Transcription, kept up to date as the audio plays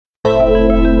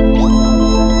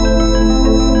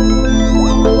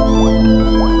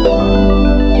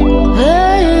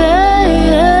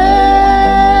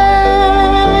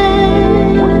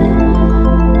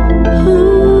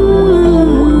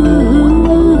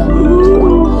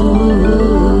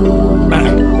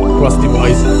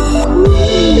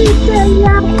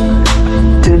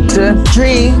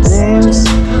dreams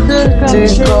do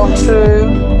come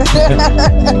true.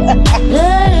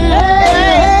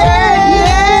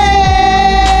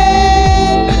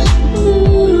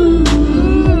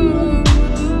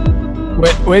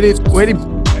 Where did what?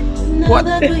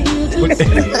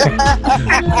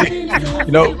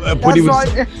 You know, Putty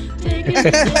was.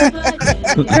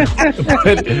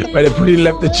 When Putty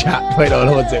left the chat. Wait, hold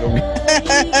on 1 second.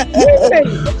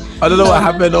 I don't know what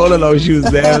happened. All along, she was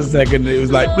there a second. It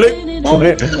was like, blip.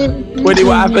 Putty,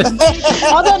 what happened?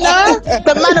 I don't know.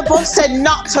 The man above said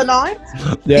not tonight.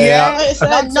 Yeah. It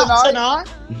said not tonight.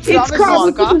 It's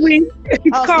covered for the win.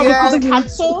 It's covered for the win.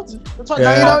 Cancelled.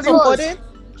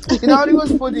 You know what it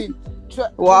was pudding?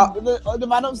 What? The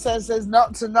man upstairs says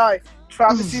not tonight.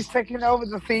 Travis is taking over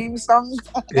the theme song.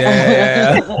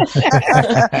 Yeah.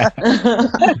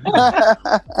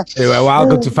 Anyway,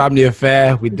 welcome to Family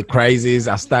Affair with the Crazies.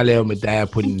 Astalio, Medea,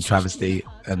 Pudding, Travesty,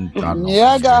 and I don't know.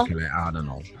 Yeah, I don't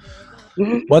know.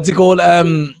 What's it called?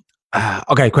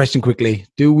 Okay, question quickly.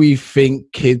 Do we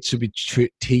think kids should be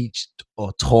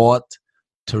taught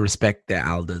to respect their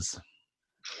elders?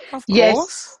 Of Yes.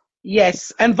 course.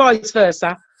 Yes, and vice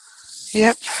versa.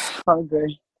 Yep. I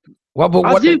agree.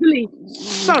 I do believe.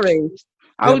 Sorry,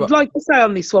 I would like to say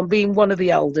on this one, being one of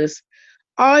the elders,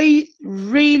 I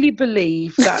really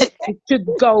believe that it should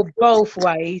go both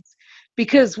ways,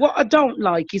 because what I don't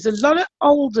like is a lot of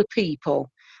older people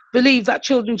believe that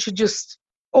children should just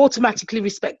automatically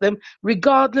respect them,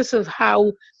 regardless of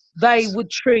how they would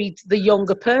treat the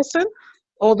younger person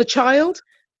or the child.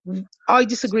 I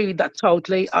disagree with that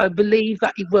totally. I believe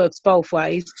that it works both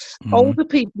ways. Older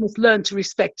people must learn to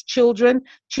respect children.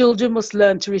 Children must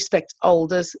learn to respect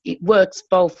elders. It works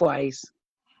both ways.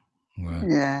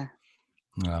 Right.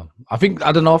 Yeah. I think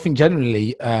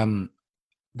generally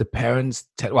the parents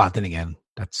then again,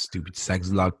 that's stupid to say,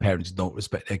 because a lot of parents don't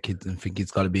respect their kids and think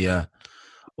it's got to be a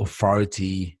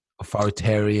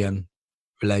authoritarian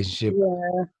relationship.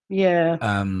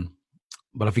 Yeah.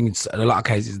 But I think it's in a lot of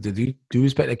cases they do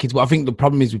respect their kids. But I think the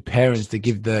problem is with parents, they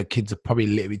give the kids probably a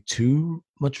little bit too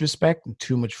much respect and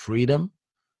too much freedom,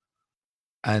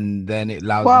 and then it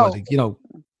allows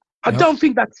I don't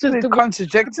think that's just the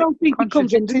contradict. I don't think it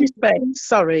comes under respect.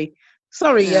 Sorry,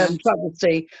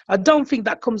 Travesty. I don't think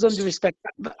that comes under respect.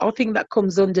 I think that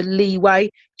comes under leeway.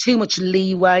 Too much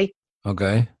leeway.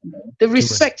 Okay. The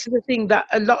respect is the thing that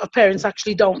a lot of parents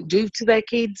actually don't do to their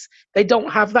kids. They don't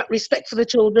have that respect for the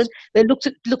children. They look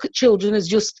at children as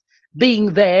just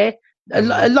being there.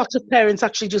 A lot of parents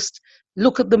actually just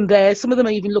look at them there. Some of them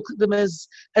even look at them as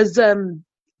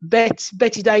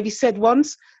Betty Davis said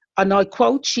once, and I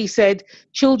quote, she said,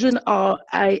 her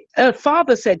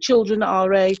father said, children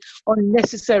are a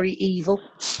unnecessary evil.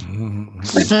 And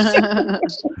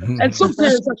some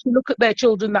parents actually look at their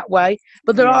children that way.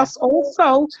 But there are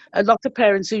also a lot of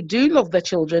parents who do love their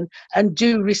children and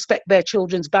do respect their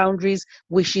children's boundaries,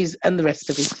 wishes, and the rest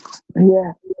of it.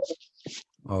 Yeah.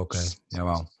 Okay. Yeah,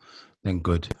 well, then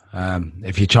good.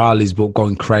 If your child is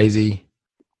going crazy,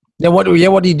 then what do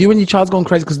you do when your child's going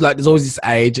crazy? Because there's always this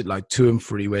age at 2 and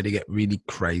 3 where they get really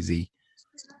crazy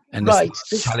and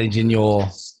it's challenging your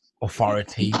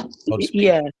authority. So to speak.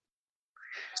 Yeah.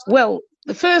 Well,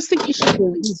 the first thing you should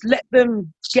do is let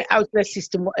them get out of their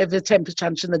system whatever temper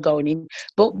tantrum they're going in,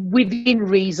 but within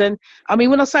reason. I mean,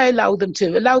 when I say allow them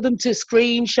to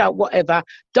scream, shout, whatever.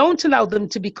 Don't allow them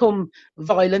to become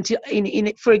violent in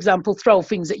it. For example, throw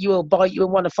things at you or bite you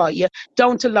and want to fight you.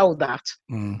 Don't allow that.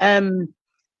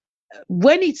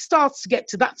 When it starts to get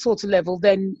to that sort of level,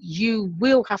 then you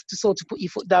will have to sort of put your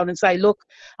foot down and say, look,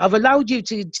 I've allowed you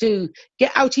to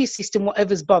get out of your system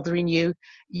whatever's bothering you.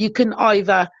 You can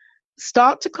either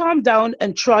start to calm down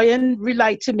and try and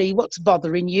relate to me what's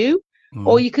bothering you,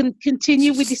 or you can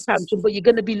continue with this tantrum, but you're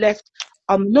going to be left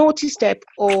on the naughty step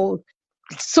or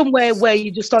somewhere where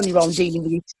you're just on your own dealing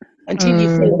with it until you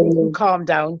feel that you can calm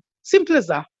down. Simple as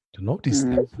that. The naughty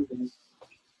step.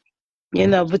 But I'm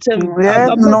not going to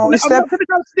go to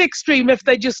the extreme if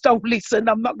they just don't listen.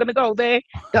 I'm not going to go there.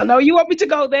 I know you want me to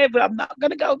go there, but I'm not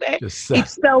going to go there. It's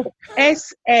spelled Snake.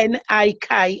 Snake?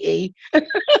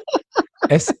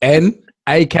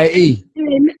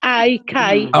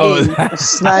 Nake. Oh.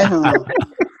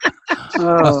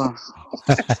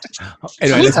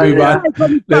 Anyway, let's move on.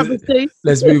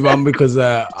 Let's move on because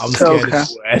I'm scared of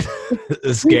this word.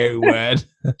 A scary word.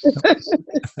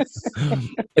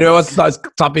 Anyway, what's the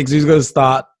topics? Who's going to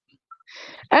start?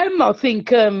 I think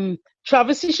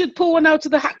Travis, you should pull one out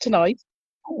of the hat tonight.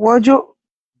 Would you?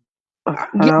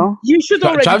 No. You should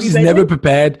already. Travis is never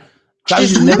prepared.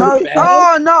 Travis is never prepared.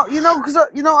 Oh no! Because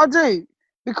what I do,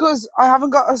 because I haven't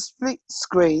got a split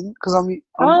screen because I'm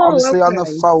obviously on the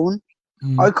phone.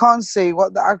 I can't see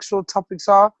what the actual topics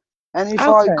are. And if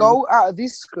I go out of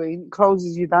this screen, it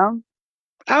closes you down.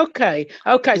 Okay.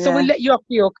 So we'll let you off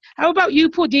the hook. How about you,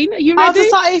 Pudding? Are you How ready?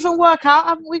 does that even work out?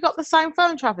 Haven't we got the same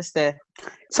phone, Travesty?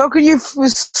 So can you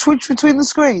switch between the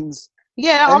screens?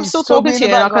 Yeah, And I'm you still still talking be to in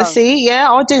you. the And I can background? see.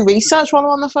 Yeah, I do research while I'm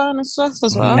on the phone and stuff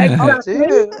as well. Exactly.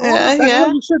 Yeah. That's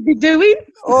what you should be doing.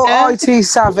 Or IT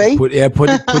savvy. Put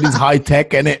his high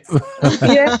tech in it.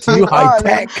 Yeah. Too high Alright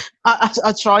then. tech.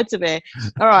 I tried to be.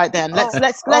 All right then. Let's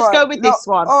Alright, go with this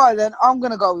one. All right then, I'm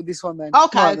gonna go with this one then.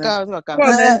 Okay, Come on, go. Go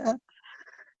on then.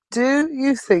 Do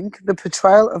you think the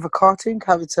portrayal of a cartoon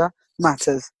character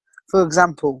matters? For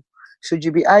example, should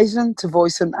you be Asian to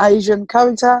voice an Asian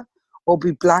character, or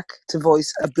be black to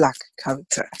voice a black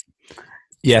character?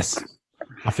 Yes,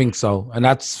 I think so. And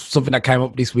that's something that came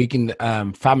up this week in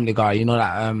Family Guy. You know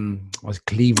that was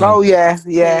Cleveland. Oh yeah.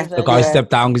 The guy stepped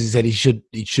down because he said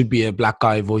he should be a black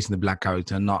guy voicing the black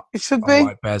character, and not It should a be.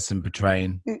 white person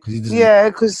portraying.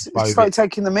 Because it's like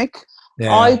taking the mick.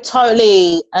 Yeah. I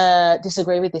totally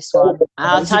disagree with this one.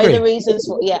 I'll tell you the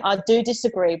reasons. I do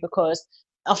disagree because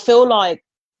I feel like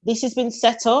this has been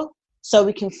set up so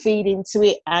we can feed into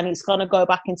it, and it's going to go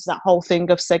back into that whole thing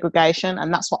of segregation,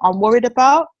 and that's what I'm worried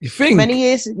about. You think? Many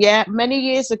years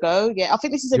ago, I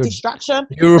think this is a distraction.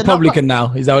 You're a Republican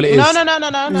now, is that what it is? No.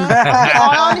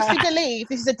 I honestly believe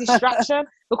this is a distraction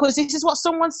because this is what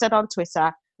someone said on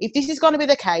Twitter. If this is going to be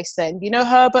the case, then, you know,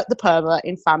 Herbert the pervert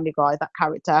in Family Guy, that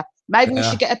character, maybe we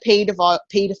should get a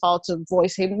paedophile to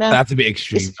voice him then. That's a bit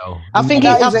extreme, though. I think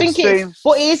extreme.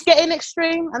 but it is getting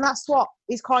extreme, and that's what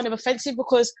is kind of offensive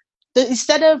because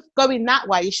instead of going that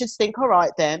way, you should think, all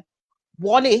right, then,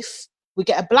 what if we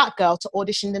get a black girl to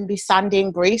audition and be Sandy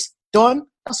in Grease? Done.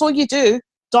 That's all you do.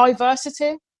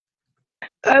 Diversity.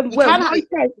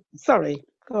 Sorry,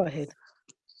 go ahead.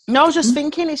 No, I was just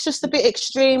thinking it's just a bit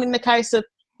extreme in the case of,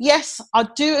 yes, I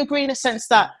do agree in a sense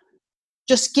that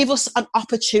just give us an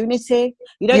opportunity.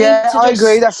 You don't need to I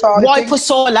agree. That's all wipe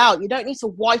us all out. You don't need to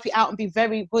wipe it out and be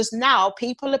because now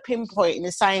people are pinpointing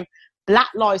and saying Black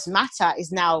Lives Matter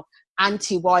is now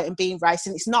anti-white and being racist.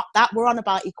 And it's not that. We're on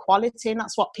about equality, and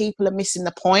that's what people are missing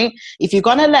the point. If you're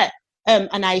going to let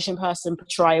an Asian person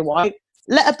portray white,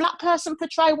 let a black person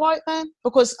portray white then,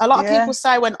 because a lot of people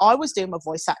say when I was doing my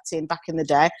voice acting back in the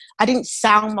day, I didn't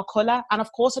sound my colour, and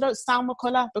of course I don't sound my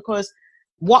colour because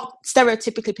what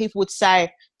stereotypically people would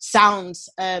say sounds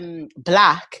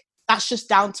black, that's just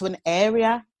down to an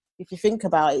area. If you think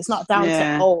about it, it's not down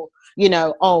to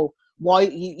why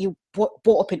you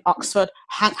brought up in Oxford.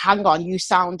 Hang on, you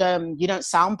don't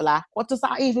sound black. What does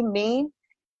that even mean?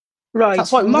 Right,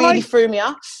 that's what really threw me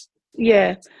off.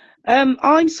 Yeah.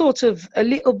 I'm sort of a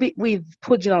little bit with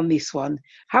Pudding on this one.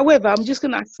 However, I'm just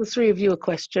going to ask the three of you a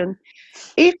question.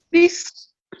 If this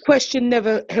question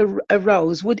never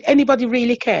arose, would anybody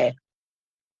really care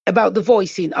about the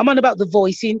voicing? I'm on about the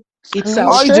voicing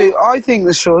itself. I do. I think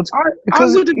they should.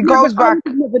 Because it goes back.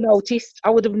 I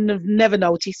would have never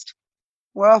noticed.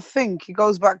 Well, I think it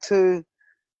goes back to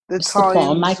the It's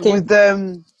times with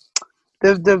the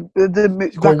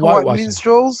black and white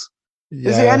minstrels. Yeah.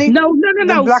 Is it any? No.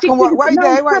 Black and white. Wait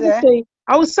there.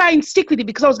 I was saying stick with it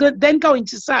because I was going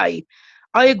to say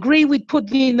I agree with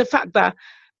Pudding in the fact that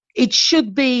it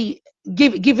should be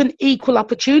given equal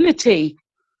opportunity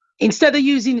instead of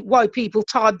using white people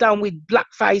tarred down with black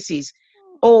faces,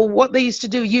 or what they used to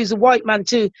do, use a white man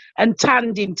and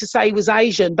tanned him to say he was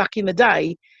Asian back in the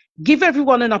day. Give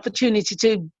everyone an opportunity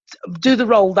to do the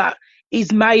role that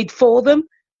is made for them.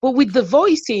 But with the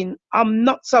voicing, I'm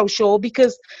not so sure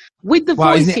because with the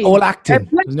voicing, isn't it all acting? A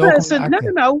black person,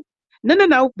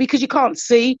 no, because you can't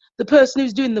see the person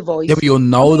who's doing the voice. Yeah, but you'll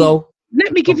know though.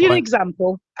 Let me give you an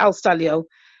example, Al Stalio.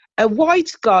 A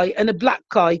white guy and a black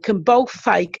guy can both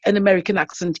fake an American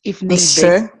accent if need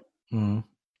be. Mm.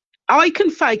 I can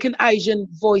fake an Asian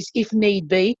voice if need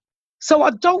be. So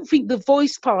I don't think the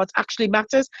voice part actually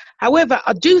matters. However,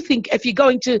 I do think if you're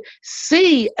going to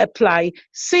see a play,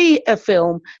 see a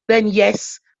film, then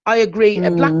yes, I agree. A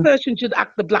black person should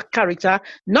act the black character,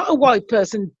 not a white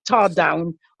person tarred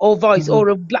down or voice or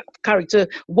a black character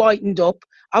whitened up.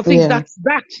 I think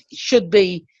that should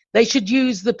be, they should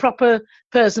use the proper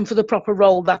person for the proper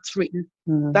role that's written.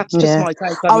 That's just my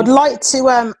take on it. I would like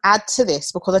to add to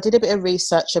this because I did a bit of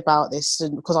research about this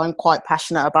and because I'm quite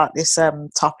passionate about this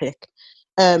topic.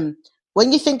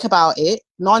 When you think about it,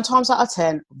 9 times out of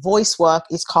 10, voice work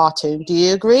is cartoon. Do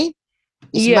you agree?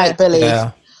 It's make-believe.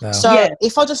 Yeah. So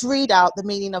if I just read out the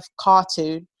meaning of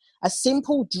cartoon, a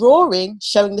simple drawing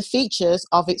showing the features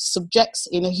of its subjects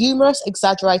in a humorous,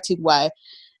 exaggerated way,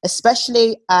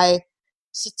 especially a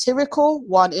satirical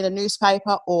one in a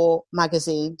newspaper or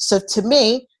magazine. So to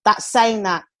me, that's saying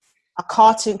that a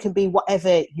cartoon can be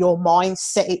whatever your mind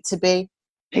set it to be.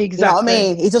 Exactly. You know what I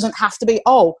mean? It doesn't have to be,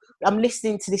 oh, I'm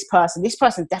listening to this person. This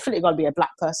person's definitely got to be a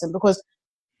black person, because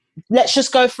let's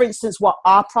just go, for instance, what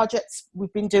our projects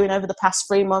we've been doing over the past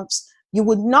 3 months. You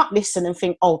would not listen and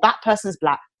think, oh, that person's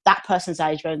black, that person's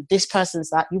Asian, this person's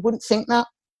that. You wouldn't think that.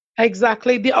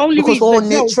 Exactly. The only because reason all is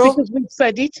neutral. because we've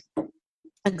said it.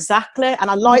 Exactly. And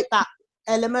I like that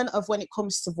element of when it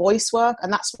comes to voice work.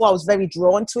 And that's why I was very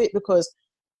drawn to it, because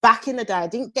back in the day, I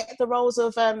didn't get the roles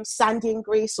of Sandy in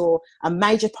Grease or a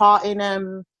major part in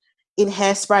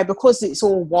Hairspray, because it's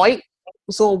all white.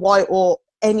 It's all white or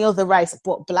any other race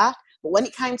but black. But when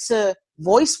it came to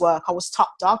voice work, I was top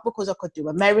dog, because I could do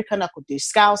American, I could do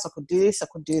Scouse, I could do this, I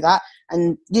could do that.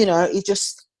 And, you know, it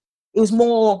was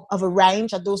more of a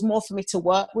range, and there was more for me to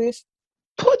work with.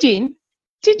 Pudding,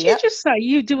 did you just say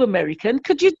you do American?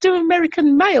 Could you do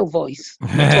American male voice?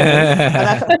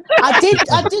 I did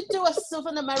do a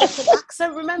Southern American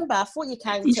accent, remember? I thought you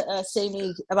came to see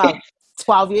me about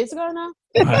 12 years ago now.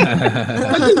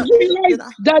 I didn't realise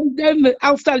that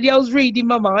Al Stalio's reading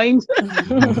my mind.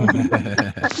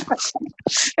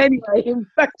 Anyway,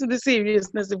 back to the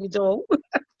seriousness of it all.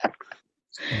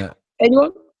 Yeah.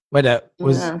 Anyone?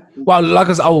 Well, like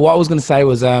I said, what I was going to say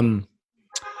was,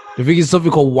 the thing is something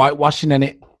called whitewashing in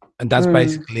it, and that's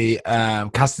basically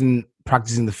casting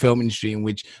practice in the film industry, in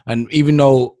which, and even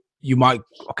though you might,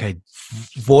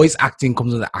 voice acting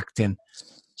comes under acting.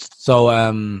 So,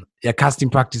 casting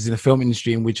practice in the film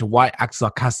industry, in which white actors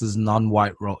are cast as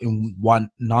non-white roles.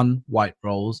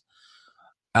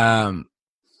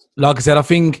 Like I said, I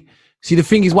think. See, the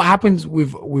thing is, what happens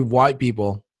with white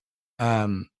people,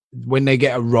 when they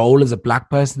get a role as a black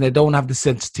person, they don't have the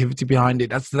sensitivity behind it.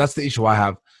 That's the issue I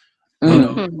have. You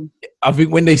know, I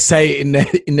think when they say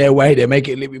it in their way, they make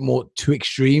it a little bit more too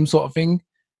extreme, sort of thing. You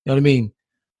know what I mean?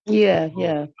 Yeah. I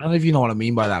don't know if you know what I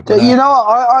mean by that. But, you know,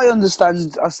 I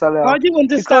understand, Astalia. I do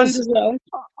understand as well.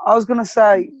 I was going to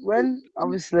say, when,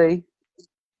 obviously,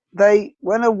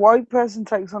 when a white person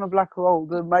takes on a black role,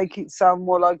 they make it sound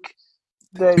more like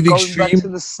they're going back to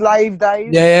the slave days.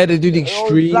 Yeah, they do the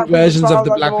extreme versions of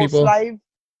the black people.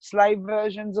 Slave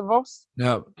versions of us.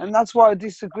 Yeah. And that's why I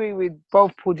disagree with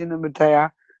both Pudding and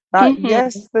Medea. That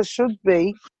yes, there should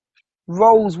be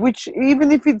roles which,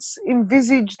 even if it's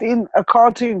envisaged in a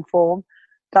cartoon form,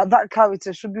 that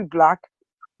character should be black,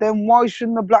 then why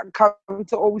shouldn't the black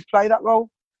character always play that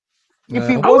role? If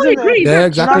it wasn't, I agree.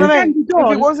 Exactly. You know what I mean?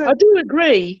 If it wasn't, I do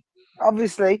agree.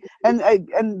 Obviously,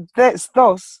 and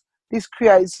thus this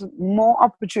creates more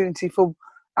opportunity for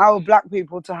our black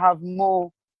people to have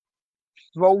more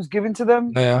roles given to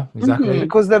them. Yeah, exactly.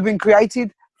 Because they've been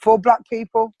created for black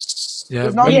people. Yeah,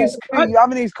 there's no use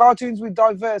having these cartoons with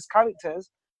diverse characters,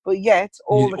 but yet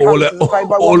all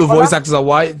the voice actors are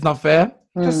white. It's not fair.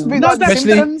 Just be like the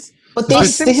Simpsons. But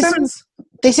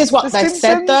this is what they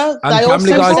said, though. And they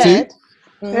Family also Guy said, too.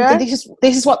 Yeah.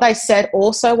 This is what they said.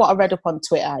 Also, what I read up on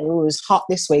Twitter, it was hot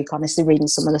this week. Honestly, reading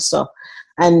some of the stuff,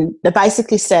 and they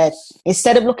basically said,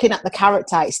 instead of looking at the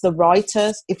character, it's the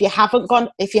writers. If you haven't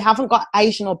got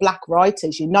Asian or black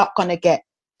writers, you're not going to get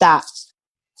that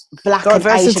black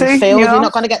diversity, and Asian feel. Yeah. You're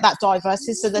not going to get that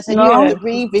diversity. So they said you have to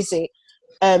revisit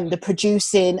the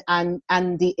producing and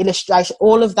the illustration,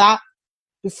 all of that,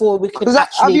 before we could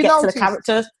actually get to the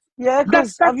characters. Yeah,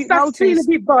 because that's been a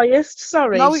bit biased.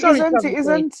 Sorry. No, Sorry, it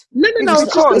isn't. No. I was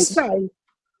just going to say.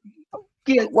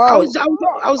 Yeah,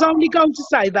 I was only going to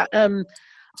say that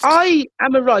I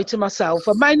am a writer myself.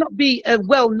 I may not be a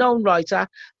well-known writer,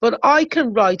 but I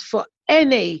can write for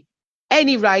any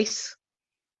race.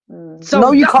 So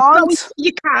no, you can't.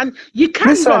 You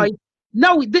can write.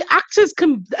 No, the actors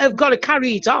have got to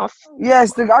carry it off.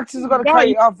 Yes, the actors have got to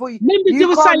carry it off. But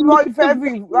you can't write for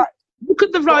every. Look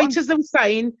at the writers that were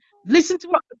saying. Listen to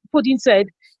what Pudding said.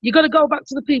 You got to go back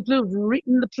to the people who've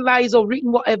written the plays or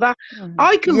written whatever.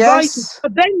 I can write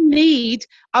it.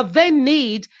 I then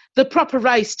need the proper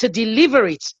race to deliver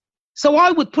it. So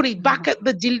I would put it back at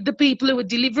the people who are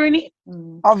delivering it.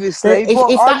 Obviously,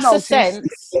 if that's the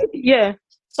sense, yeah.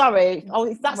 Sorry.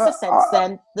 If that's the sense,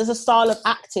 then there's a style of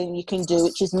acting you can do,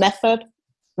 which is method,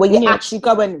 where you actually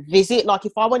go and visit. Like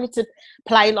if I wanted to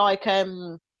play like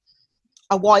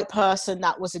a white person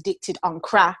that was addicted on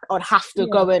crack, I'd have to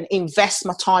go and invest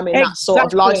my time in that sort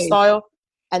of lifestyle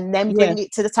and then bring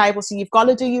it to the table. So you've got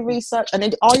to do your research. And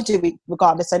then I do it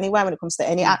regardless anyway when it comes to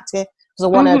any acting, because I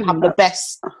want to have the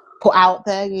best put out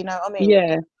there, you know what I mean?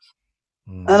 Yeah.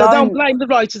 So don't blame the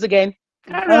writers again.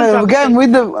 Again,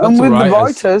 with the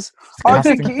writers, I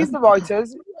think it is the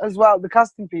writers as well, the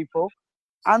casting people.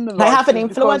 And the they have an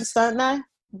influence, don't they?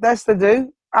 Yes, they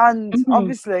do. And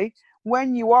obviously,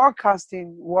 when you are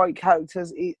casting white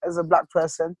characters as a black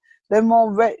person, they're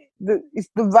more it's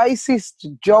the racist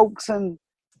jokes and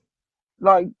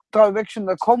like direction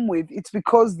they come with. It's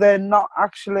because they're not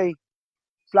actually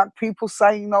black people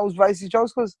saying those racist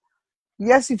jokes. Because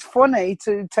yes, it's funny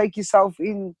to take yourself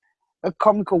in a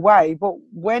comical way, but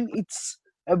when it's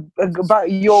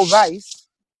about your race,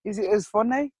 is it as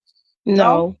funny?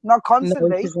 No, not constantly.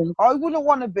 No, it isn't. I wouldn't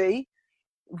want to be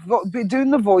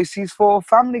doing the voices for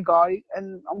Family Guy,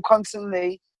 and I'm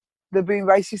constantly they're being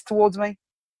racist towards me.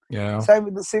 Yeah. Same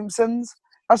with The Simpsons.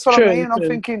 That's what True, I mean. And I'm true.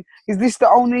 thinking, is this the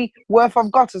only worth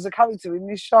I've got as a character in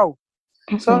this show?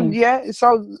 So yeah,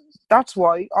 so that's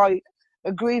why I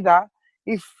agree that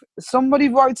if somebody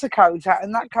writes a character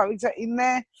and that character in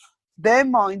their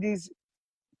mind is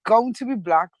going to be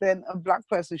black, then a black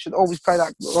person should always play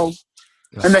that role,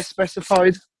 unless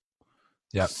specified.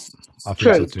 Yeah, I think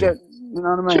True. so too. You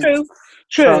know what I mean? True.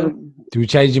 So, Do we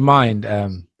change your mind,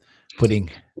 Pudding?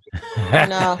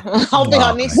 No, I'll be No,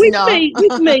 honest. okay.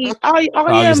 With me, I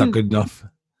It's am. not good enough.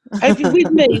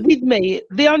 With me,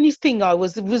 the only thing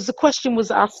was the question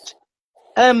was asked.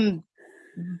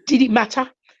 Did it matter?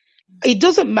 It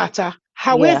doesn't matter.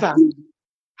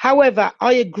 However,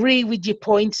 I agree with your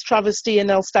points, Travesty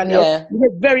and El Staniel. Yeah. You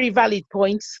have very valid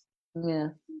points. Yeah.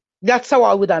 That's how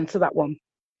I would answer that one.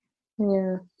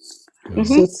 Yeah.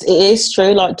 Mhm. It is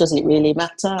true. Like, does it really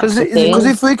matter? because That's the thing.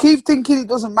 if we keep thinking it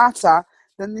doesn't matter,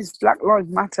 then this Black Lives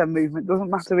Matter movement doesn't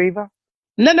matter either.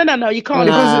 No. You can't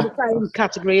Nah. put it in the same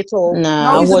category at all. No, No,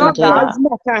 I it's wouldn't not do that. that. Lives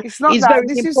matter. It's not is that. very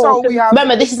This is all we important. have.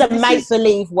 Remember, this is a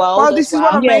make-believe world. Well, this is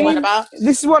what I Yeah. mean. About.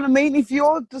 This is what I mean. If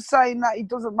you're just saying that it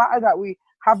doesn't matter that we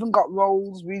haven't got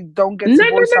roles, we don't get No, to no,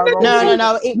 voice no, our no, roles.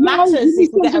 No. It No, matters you if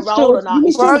we get a role or not.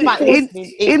 It's Well, just about in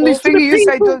listening. this To the thing you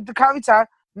say people- the character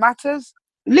matters.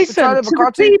 The Listen child to of a the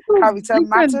cartoon people. character Listen,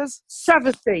 matters.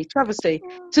 Travesty.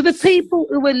 To the people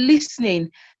who are listening,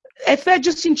 if they're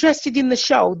just interested in the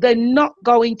show, they're not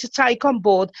going to take on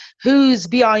board who's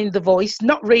behind the voice.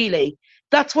 Not really.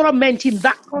 That's what I meant in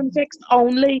that context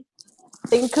only.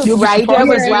 Think of You'll be radio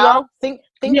surprised as they do, well. though. Think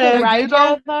Yeah. of They do, radio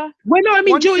though. though. When I'm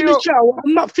Once enjoying the you're- show,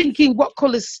 I'm not thinking what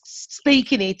colours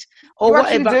speaking it or You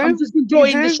actually whatever. I'm do. just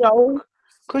enjoying the do. show.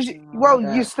 Because No, I you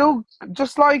don't. still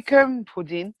just like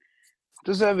Pudding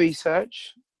does her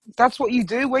research. That's what you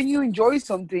do when you enjoy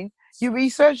something. You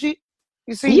research it.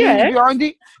 You see Yeah. who's behind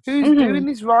it, who's Mhm. doing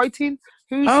this writing,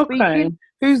 who's Okay. speaking,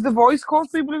 who's the voice. Cause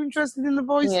people are interested in the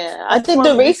voice. Yeah, I That's did why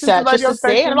the we listen to research just radio to see, and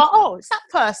I'm stations. like, oh, it's that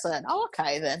person. Oh,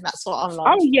 okay, then that's what I'm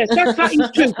like. Oh yes, that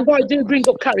is true. Because I do bring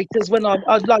up characters when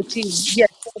I'd like to. Yes,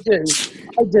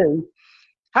 I do.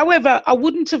 However, I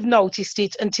wouldn't have noticed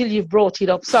it until you've brought it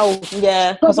up. So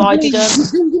Yeah, because I probably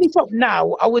didn't. bringing it up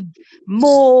now, I would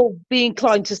more be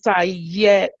inclined to say,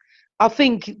 yeah, I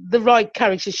think the right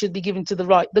character should be given to the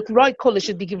right colour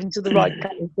should be given to the right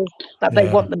characters that they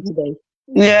Yeah. want them to be.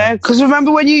 Yeah, because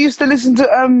remember when you used to listen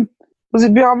to was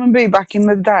it BRB back in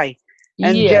the day?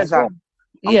 And yeah, Jezza.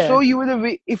 I'm yeah. sure you would have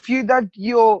if you had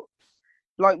your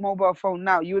like mobile phone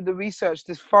now, you would have researched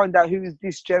to find out who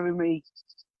this Jeremy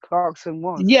Clarkson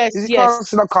was. Yes, Is it yes.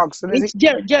 Clarkson or Clarkson? Is It's it?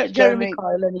 Jeremy Jeremy-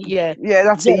 Kyle, and yeah. Yeah,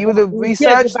 that's it. You would have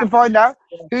researched to find out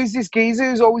who's this geezer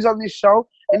who's always on this show,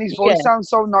 and his voice Yeah. sounds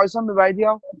so nice on the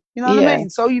radio. You know what Yeah. I mean?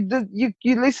 So you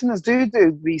listeners do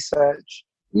research.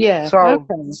 Yeah. So Okay.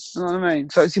 you know what I mean?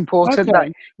 So it's important Okay.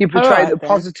 that you portray Alright the then.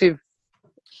 positive.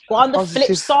 Well, on the flip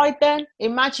Positive. side, then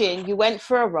imagine you went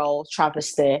for a role,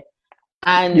 Travesty,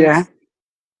 and Yeah.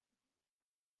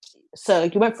 so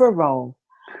you went for a role,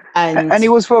 and And it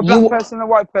was for a black you- person and a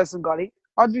white person, got it.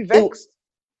 I'd be vexed.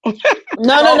 no.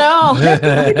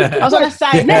 I was gonna say,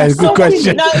 Yeah, good someone-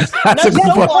 question. No, That's a good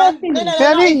someone. point. No,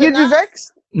 Danny, even you'd be that.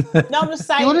 vexed. No, I'm just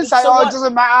saying. You wouldn't if say, "Oh, someone- it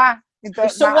doesn't matter." It if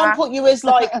don't someone matter. put you as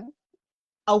like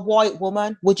a white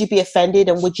woman, would you be offended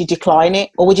and would you decline it,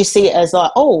 or would you see it as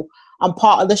like, oh, I'm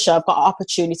part of the show, I've got an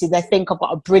opportunity, they think I've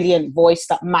got a brilliant voice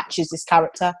that matches this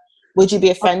character? Would you be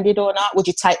offended or not? Would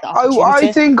you take the opportunity?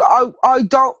 I think I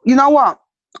don't. You know what?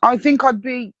 I think I'd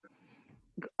be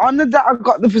honoured that I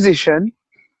got the position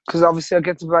because obviously I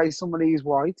get to play somebody who's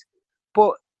white.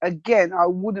 But again, I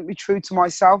wouldn't be true to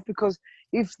myself because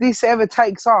if this ever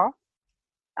takes off,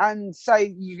 and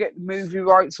say you get movie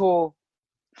rights or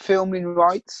filming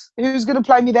rights, who's going to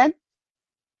play me then?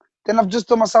 Then I've just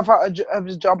done myself out of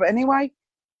a job anyway.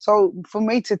 So for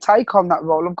me to take on that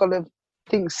role, I've got to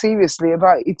think seriously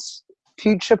about its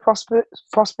future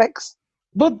prospects.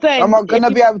 But then Am I going to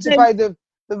if be able to then play the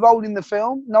role in the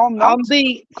film? No, I'm not. on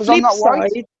the 'cause I'm flip not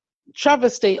white. side,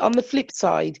 Travesty, on the flip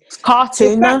side, It's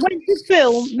cartoon, if though. that went to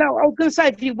film, no, I was going to say,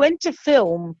 if you went to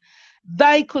film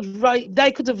they could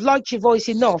have liked your voice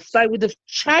enough. They would have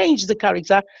changed the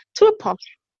character to a posh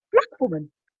black woman.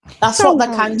 That's So, what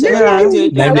they can do. never They rule do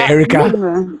it Named out. Erica. Never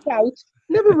rule it out.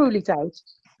 Never rule it out.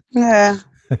 Yeah.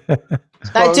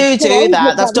 They do Well,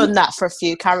 that. They've but- done that for a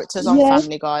few characters on Yeah.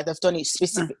 Family Guy. They've done it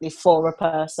specifically for a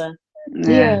person.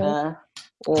 Yeah.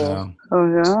 Or Yeah.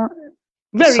 Oh, yeah.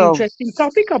 Very So- interesting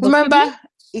topic. I must remember,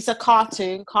 it's a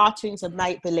cartoon. Cartoons are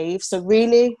make believe. So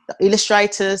really, the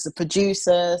illustrators, the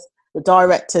producers, the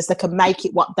directors, they can make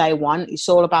it what they want. It's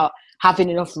all about having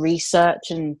enough research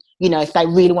and, you know, if they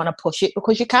really want to push it,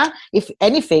 because you can. If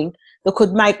anything, they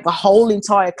could make the whole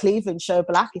entire Cleveland show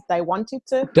black if they wanted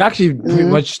to. They actually pretty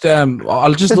much.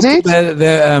 I'll just They look at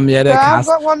their Yeah, I've cast.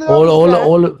 got one of those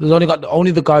there. There's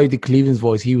only the guy who did Cleveland's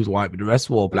voice. He was white, but the rest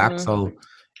were all black. So,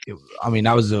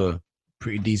 that was a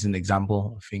pretty decent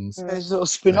example of things. There's a little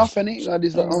spin-off, innit? Like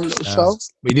his own little show.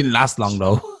 But it didn't last long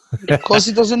though. Of course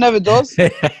it doesn't, never does.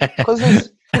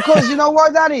 Because you know why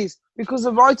that is? Because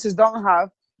the writers don't have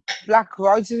black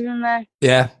writers in there.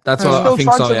 Yeah, that's They're what I still think.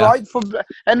 trying So to yeah. write for,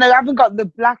 and they haven't got the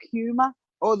black humour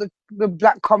or the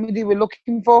black comedy we're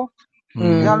looking for. You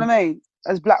know what I mean?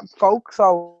 As black folk,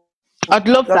 so I'd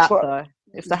love That's that what- though.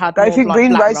 If they had They more think like, being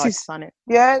black racist- rights on it.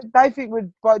 yeah, they think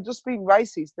by just being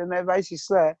racist and they're racist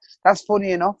there, that's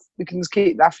funny enough. We can just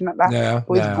keep laughing at that. Yeah,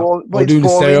 But it's yeah. bo- but Or it's doing the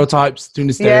boring. stereotypes,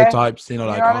 Yeah. like, You know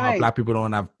what I mean? black people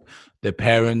don't have their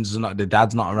parents, their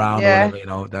dad's not around, Yeah. or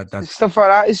whatever. That's Stuff like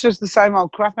that. It's just the same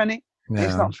old crap, innit? yeah.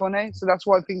 It's not funny, so that's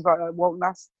why things like that won't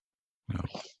last. No.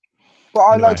 But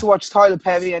I Anyway. like to watch Tyler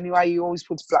Perry anyway. He always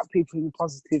puts black people in a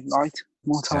positive light.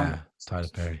 More time. Yeah, Tyler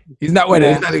Perry. Isn't that what? Yeah.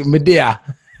 Isn't that Medea?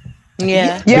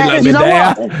 Yeah. Yeah, Like you know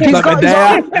Medea. what? He's Like got-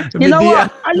 Medea. You know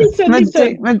Medea.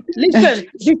 what? Listen.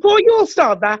 Before you all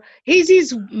start that, his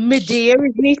is Medea,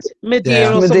 isn't it? Medea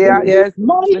Yeah. or Medea, something. yes.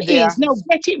 Mine Medea. is, no,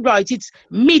 get it right, it's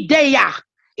Medea.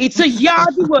 It's a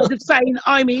yardy word of saying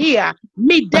I'm here.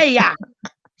 Medea.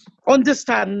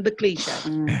 Understand the cliche.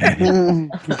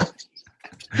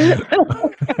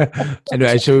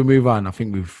 Anyway, shall we move on? I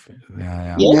think we've.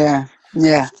 Yeah.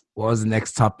 Yeah. What was the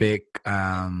next topic?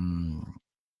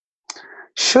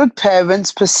 Should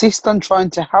parents persist on trying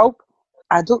to help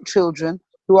adult children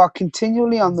who are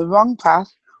continually on the wrong path,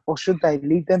 or should they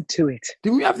lead them to it?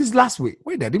 Didn't we have this last week?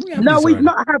 Wait there, didn't we have No, this we've already?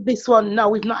 not had this one. No,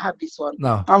 we've not had this one.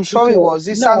 No. I'm sure it was.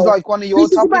 This No. sounds like one of your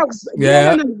This is about, topics.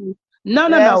 Yeah. No.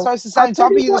 Yeah, so it's the same I'll tell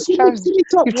topic. you what,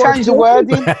 You've changed the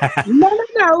wording.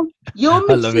 No. You're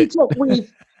I love mixing it up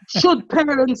with should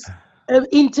parents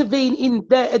intervene in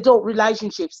their adult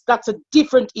relationships. That's a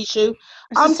different issue.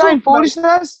 It's I'm the same talking about-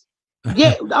 foolishness.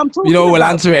 Yeah, I'm talking We'll about,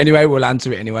 answer it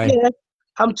anyway. Yeah,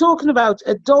 I'm talking about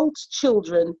adult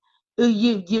children who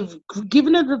you've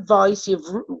given them advice, you've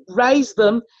raised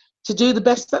them to do the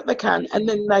best that they can, and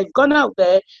then they've gone out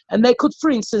there and they could, for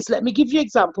instance, let me give you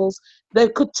examples, they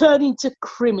could turn into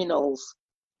criminals,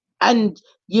 and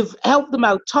you've helped them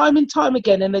out time and time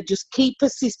again, and they just keep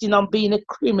persisting on being a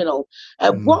criminal.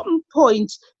 At what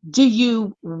point do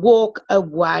you walk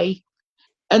away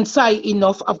and say,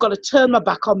 enough, I've got to turn my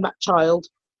back on that child?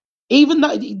 Even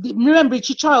though, remember, it's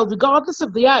your child, regardless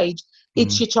of the age,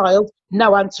 it's your child.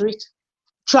 No, answer it.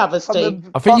 Travesty.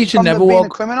 I think you should never being a walk.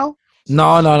 criminal. No.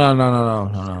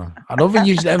 I don't think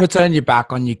you should ever turn your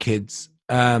back on your kids.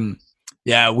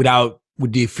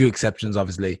 With the few exceptions,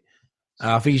 obviously.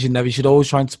 I think you should always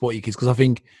try and support your kids, because I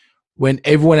think when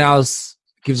everyone else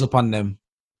gives up on them,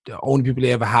 the only people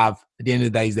they ever have at the end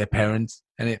of the day is their parents,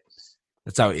 and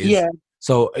that's how it is. Yeah.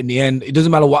 So in the end, it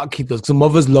doesn't matter what a kid does, because a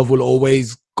mother's love will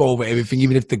always go over everything,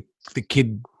 even if the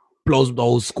kid blows up the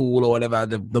whole school or whatever.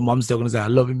 The mom's still gonna say, "I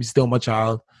love him. He's still my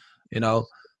child,"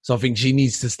 So I think she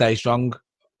needs to stay strong,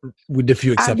 with the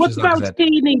few And exceptions. what Like I about said.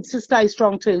 he needs to stay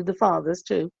strong too, the fathers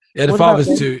too? Yeah, the what about fathers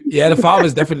them? too. Yeah, the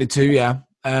fathers definitely too. Yeah.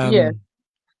 Yeah.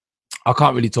 I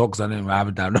can't really talk because I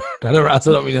haven't done it.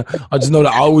 I just know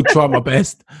that I would try my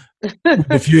best, with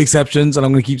a few exceptions, and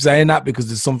I'm going to keep saying that because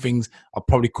there's some things I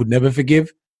probably could never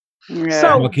forgive. Yeah.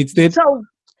 So- My kids did. So,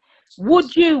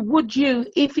 would you,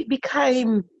 if it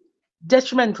became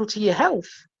detrimental to your health,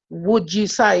 would you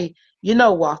say, you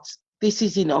know what, this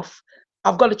is enough?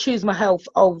 I've got to choose my health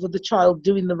over the child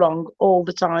doing the wrong all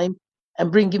the time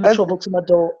and bringing the trouble to my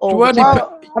door all Well, the time.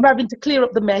 dep- I'm having to clear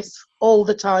up the mess all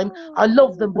the time. I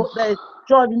love them, but they're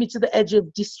driving me to the edge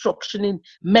of destruction in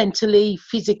mentally,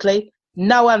 physically.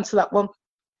 No answer that one.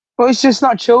 But it's just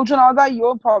not children, are they?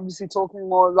 You're obviously talking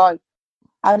more like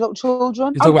adult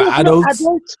children. You talk about I'm talking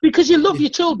adults. because you love your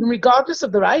children regardless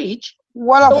of their age.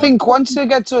 Well, I think once you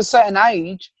get to a certain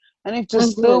age, and if they're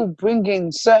Mhm. still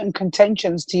bringing certain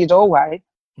contentions to your doorway,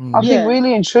 Mm. I Yeah. think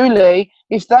really and truly,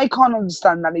 if they can't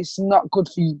understand that it's not good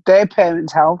for their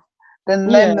parents' health,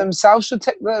 then themselves should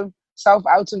take themselves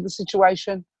out of the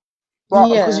situation.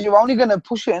 Because you're only going to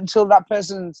push it until that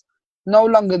person's no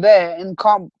longer there and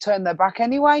can't turn their back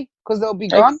anyway, because they'll be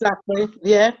gone. Exactly.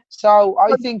 Yeah. So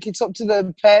I think it's up to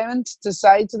the parent to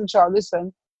say to the child,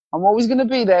 listen, I'm always going to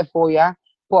be there for you,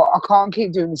 but I can't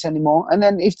keep doing this anymore. And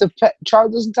then if the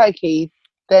child doesn't take heed,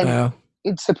 then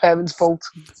it's the parent's fault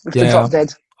if they drop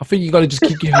dead. I think you got to just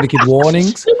keep giving the kid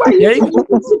warnings.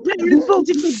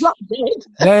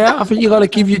 I think you got to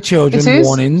give your children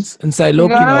warnings and say,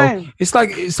 look, it's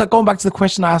like going back to the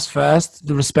question I asked first,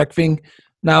 the respect thing.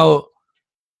 Now,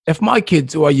 if my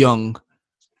kids who are young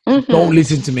don't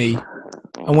listen to me,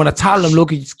 and when I tell them,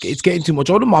 look, it's getting too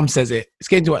much, or the mom says it's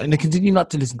getting too much, and they continue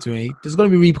not to listen to me, there's going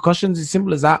to be repercussions. As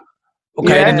simple as that.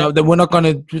 Okay, then we're not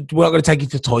going to take you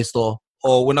to the toy store,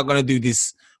 or we're not going to do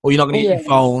this, or you're not going to get your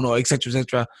phone, or etc.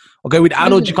 etc. Okay, with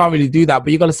adults you can't really do that,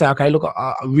 but you got to say, okay, look,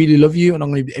 I really love you, and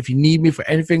I'm going to, if you need me for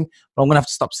anything, I'm going to have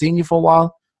to stop seeing you for a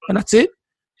while, and that's it.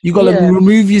 You got to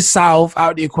remove yourself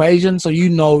out of the equation, so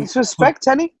it's respect,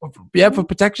 Tenny. For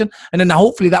protection, and then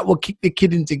hopefully that will kick the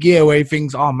kid into gear where he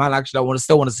thinks, oh man, actually, I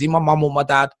still want to see my mom or my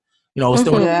dad.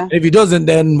 If he doesn't,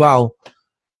 then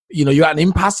you're at an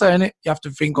impasse, innit? You have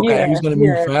to think, okay, who's going to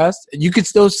move first? And you could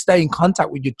still stay in contact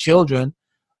with your children.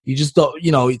 You just don't,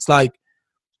 it's like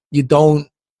you don't,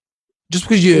 just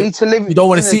because you don't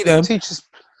want to see them.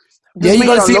 You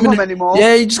got to see them anymore.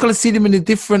 You just got to see them in a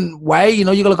different way. You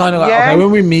got to kind of okay,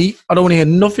 when we meet, I don't want to hear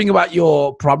nothing about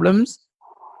your problems.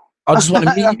 I just want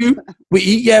to meet you. We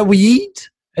eat,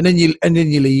 and then you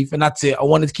leave, and that's it. I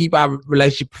wanted to keep our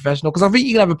relationship professional, because I think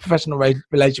you can have a professional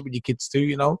relationship with your kids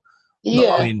too.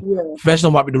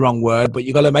 Professional might be the wrong word, but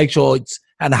you got to make sure it's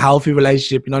a healthy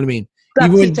relationship. You know what I mean?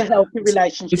 It's a healthy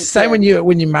relationship. It's the same when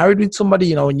you're married with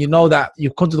somebody, and you know that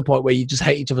you've come to the point where you just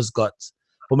hate each other's guts.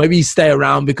 Or maybe you stay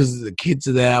around because the kids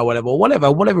are there, or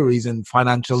whatever reason,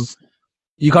 financial.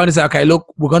 You kind of say, okay,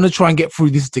 look, we're going to try and get through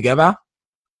this together,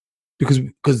 because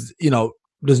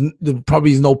there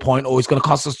probably is no point, or it's going to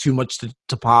cost us too much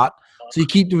to part. So you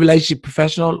keep the relationship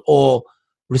professional or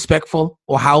respectful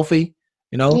or healthy.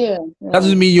 That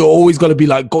doesn't mean you're always going to be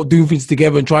like doing things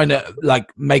together and trying to like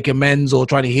make amends or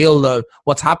trying to heal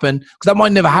what's happened, because that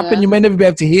might never happen. You may never be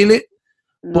able to heal it,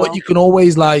 but you can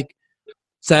always like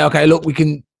say, okay, look, we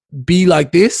can be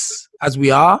like this as we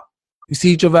are. We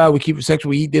see each other, we keep respect,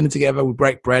 we eat dinner together, we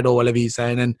break bread or whatever he's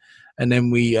saying, and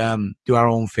then we do our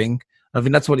own thing. I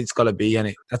think that's what it's got to be,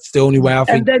 and that's the only way I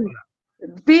think. And then,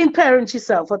 being parents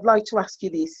yourself, I'd like to ask you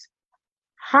this: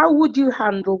 how would you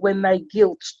handle when they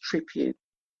guilt trip you?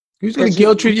 Who's going to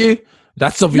guilt trip you?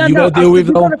 That's something you got to deal with.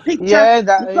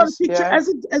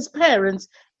 As parents,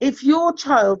 if your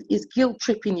child is guilt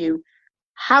tripping you,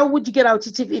 how would you get out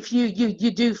it if you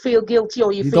do feel guilty,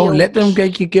 or you feel... don't let them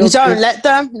get you guilty. You don't let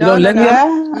them. No, you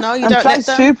don't let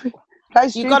them. Play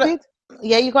stupid.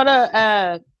 You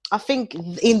gotta. I think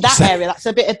in that area, that's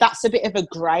a bit of a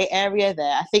grey area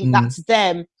there. I think that's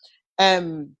them.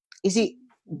 Is it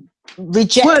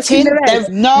rejecting? They're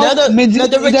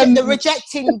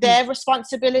rejecting their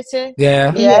responsibility.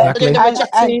 Exactly. They're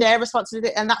rejecting their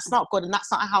responsibility, and that's not good, and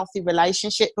that's not a healthy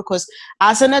relationship, because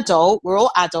as an adult, we're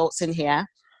all adults in here.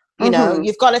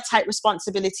 You've got to take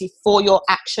responsibility for your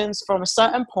actions from a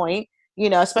certain point,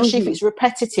 especially if it's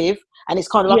repetitive and it's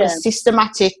kind of like a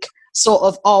systematic sort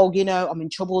of, I'm in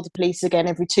trouble with the police again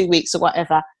every 2 weeks or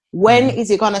whatever. When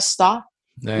is it going to stop?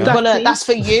 That's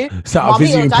for you.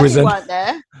 Mommy or daddy weren't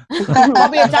there.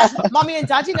 Mommy and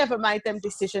daddy never made them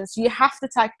decisions. So you have to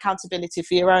take accountability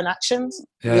for your own actions.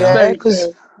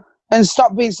 And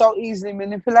stop being so easily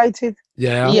manipulated.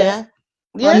 On the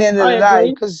end of the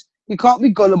day, because you can't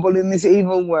be gullible in this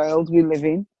evil world we live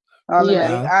in.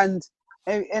 And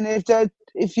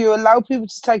if you allow people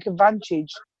to take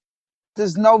advantage,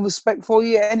 there's no respect for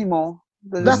you anymore.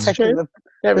 They're just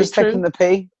taking the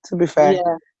pee, to be fair.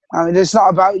 I mean, it's not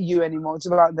about you anymore. It's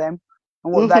about them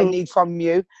and what they need from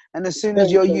you. And as soon as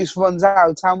your use runs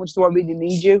out, how much do I really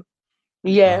need you?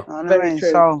 Yeah, very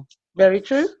true. So, very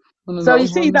true. So you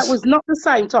see, that was not the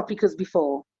same topic as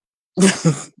before. You're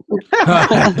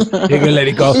gonna let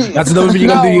it go. That's another thing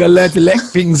you're gonna do. You're gonna learn to let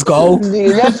things go.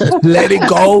 Let it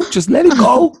go. Just let it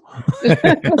go.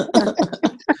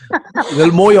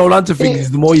 The more you hold on to things,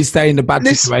 the more you stay in the bad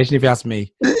situation, if you ask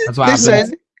me. That's what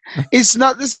happens. It's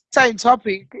not the same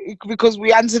topic because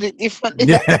we answered it differently.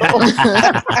 You're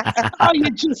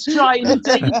just trying it.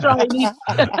 You're trying it.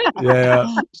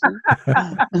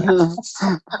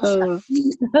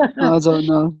 I don't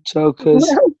know. Chokers.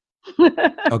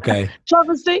 Okay.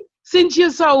 Travesty, since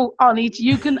you're so on it,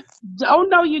 you can... Oh,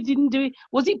 no, you didn't do it.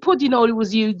 Was it Pudding or it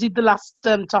was you did the last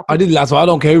topic? I did the last one. I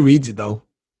don't care who reads it, though.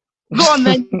 Go on,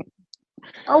 then.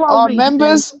 Are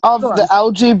members of the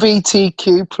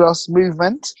LGBTQ plus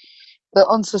movement the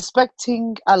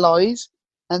unsuspecting allies,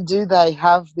 and do they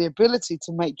have the ability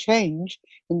to make change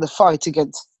in the fight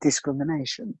against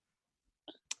discrimination?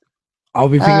 I'll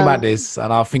be thinking about this,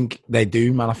 and I think they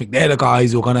do, man. I think they're the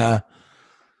guys who are gonna,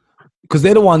 because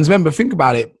they're the ones. Remember, think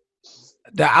about it.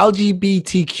 The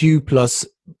LGBTQ plus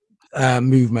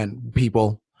movement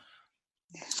people,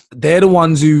 they're the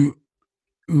ones who,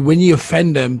 when you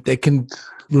offend them, they can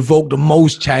revoke the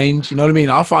most change. You know what I mean?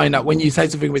 I find that when you say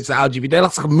something with the LGBT, they're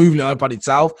like a movement by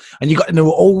itself, and they were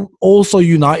all also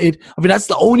united. I mean, that's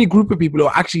the only group of people who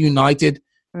are actually united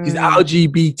is the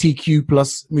LGBTQ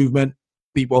plus movement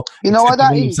people. You know what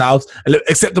that is? Themselves,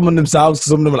 accept them on themselves.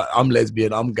 Because some of them are like, I'm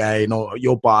lesbian, I'm gay, no,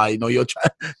 you're bi, no, you're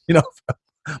you know.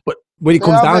 But when it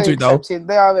comes down to it, though,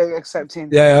 they are very accepting.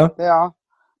 Yeah, they are.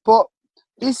 But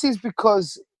this is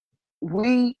because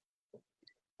we,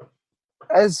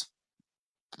 as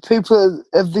people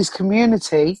of this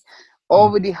community,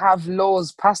 already have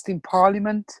laws passed in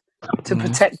Parliament to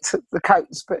protect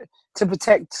to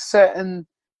protect certain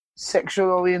sexual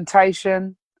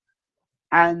orientation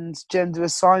and gender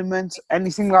assignment,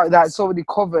 anything like that. It's already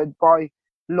covered by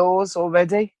laws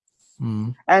already.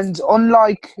 And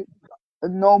unlike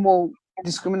normal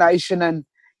discrimination and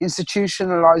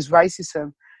institutionalized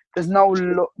racism, there's no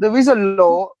law. There is a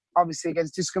law, obviously,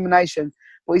 against discrimination,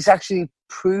 but it's actually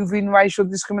proving racial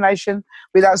discrimination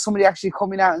without somebody actually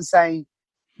coming out and saying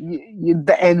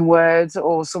the N-word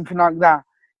or something like that.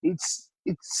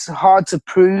 It's hard to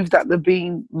prove that they're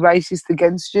being racist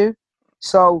against you.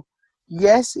 So,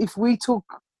 yes, if we took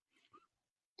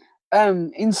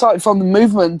insight from the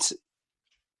movement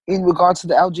in regard to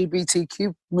the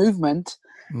LGBTQ movement,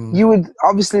 you would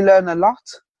obviously learn a lot,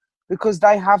 because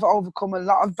they have overcome a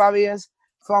lot of barriers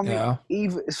from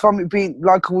it being,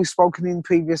 like we've spoken in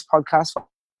previous podcasts,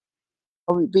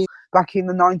 from it being back in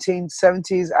the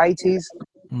 1970s, 80s,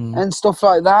 and stuff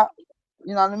like that.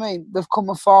 You know what I mean? They've come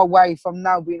a far way from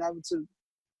now being able to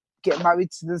get married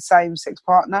to the same sex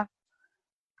partner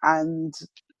and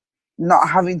not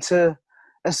having to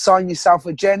assign yourself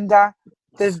a gender.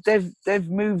 They've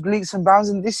moved leaps and bounds,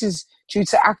 and this is due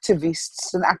to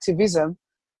activists and activism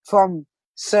from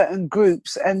certain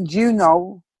groups. And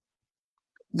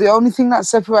the only thing that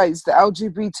separates the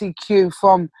LGBTQ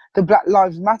from the Black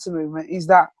Lives Matter movement is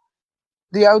that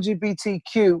the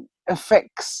LGBTQ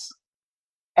affects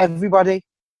everybody.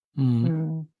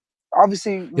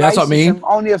 Obviously, that's what I mean.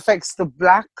 Only affects the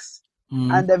blacks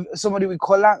and somebody we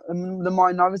call out the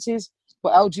minorities.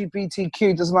 But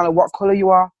LGBTQ, doesn't matter what colour you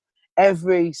are,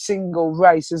 every single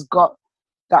race has got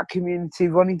that community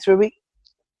running through it.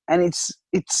 And it's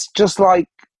just like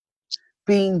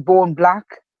being born black.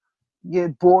 You're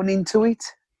born into it.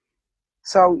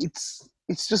 So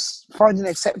it's just finding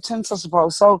acceptance, I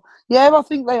suppose. So, yeah, I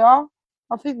think they are.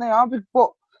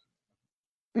 But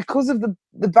because of the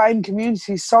BAME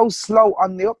community is so slow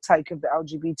on the uptake of the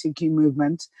LGBTQ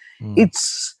movement,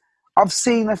 I've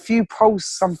seen a few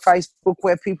posts on Facebook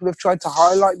where people have tried to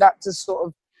highlight that to sort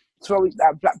of throw it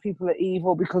that black people are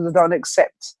evil because they don't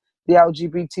accept the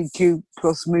LGBTQ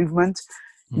plus movement.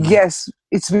 Yes,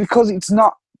 it's because it's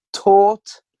not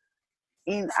taught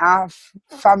in our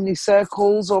family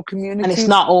circles or communities. And it's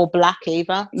not all black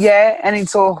either. Yeah, and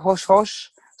it's all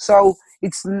hush-hush. So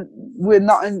we're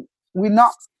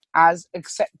not as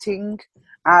accepting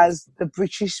as the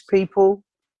British people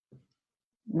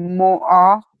more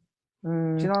are. Do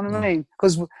you know what I mean?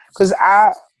 Because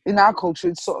in our culture,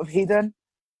 it's sort of hidden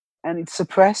and it's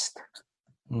suppressed.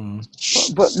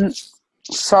 But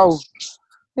so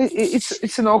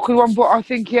it's an awkward one. But I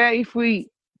think, yeah, if we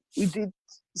did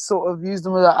sort of use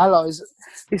them as our allies,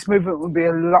 this movement would be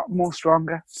a lot more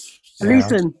stronger.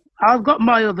 Listen, I've got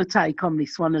my other take on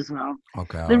this one as well.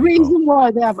 Okay. The reason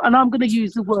why they have, and I'm going to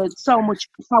use the word so much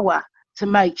power to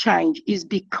make change, is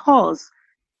because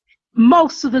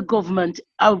most of the government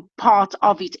are part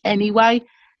of it anyway.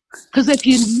 Because if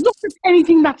you look at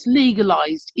anything that's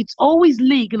legalised, it's always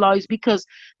legalised because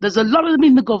there's a lot of them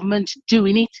in the government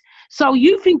doing it. So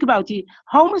you think about it,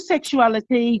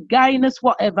 homosexuality, gayness,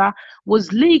 whatever,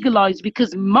 was legalised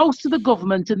because most of the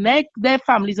government and their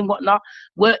families and whatnot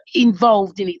were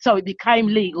involved in it. So it became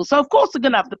legal. So of course they're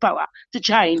going to have the power to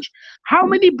change. How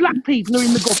many black people are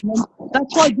in the government?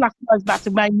 That's why Black Lives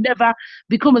Matter may never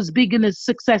become as big and as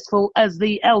successful as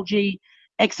the LG,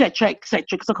 etc.,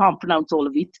 because I can't pronounce all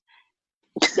of it.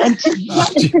 And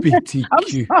LGBTQ. I'm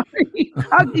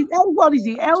sorry. What is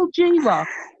it? LG what?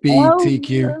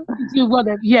 BTQ.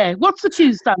 Whatever. Yeah. What's the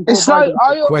Q stand for? It's like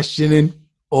questioning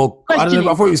or I don't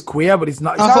know. I thought it was queer, but it's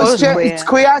not. It's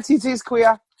queer. It is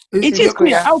queer. It is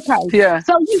queer. Okay. Yeah.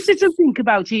 So you sit and think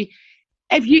about it.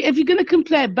 If you're going to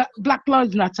compare Black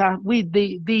Lives Matter with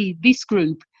this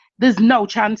group, there's no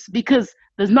chance because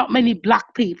there's not many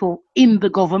black people in the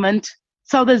government,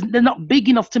 so they're not big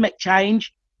enough to make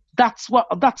change. That's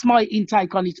my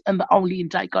intake on it, and the only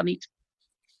intake on it.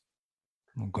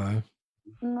 Okay.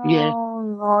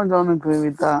 No, I don't agree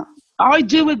with that. I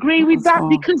do agree with that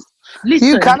because listen,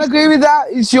 you can agree with that.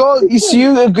 It's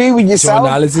you agree with It's your yourself.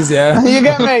 analysis, yeah. You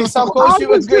get me? So of course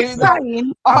you agree with that.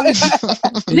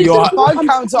 My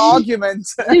counter argument.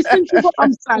 Listen to what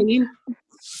I'm saying.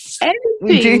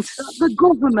 Anything that the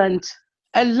government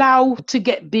allow to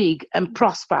get big and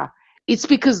prosper, it's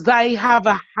because they have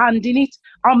a hand in it.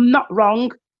 I'm not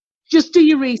wrong. Just do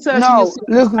your research. No,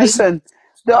 look, listen.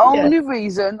 The only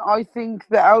reason I think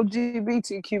the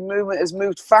LGBTQ movement has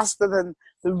moved faster than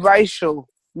the racial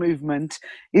movement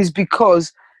is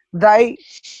because that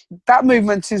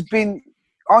movement has been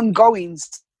ongoing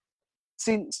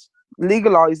since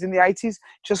legalized in the 80s,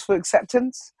 just for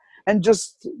acceptance and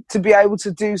just to be able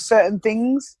to do certain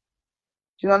things.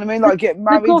 Do you know what I mean? Like get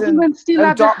married and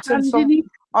adopt and stuff.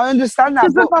 I understand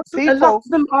that, but people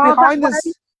behind us.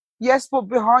 Yes, but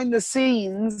behind the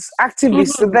scenes,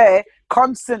 activists are there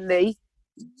constantly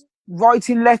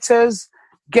writing letters,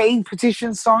 getting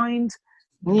petitions signed,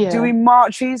 doing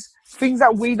marches, things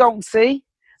that we don't see.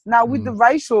 Now, with the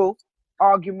racial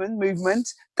movement,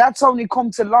 that's only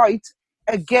come to light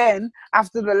again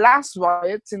after the last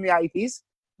riots in the 80s.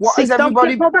 What is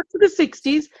everybody? Go back to the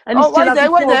 60s and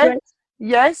wait there.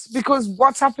 Yes, because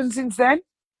what's happened since then?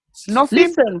 Nothing.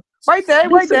 Listen, wait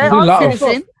there. I'm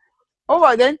finishing. All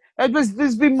right then,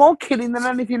 there's been more killing than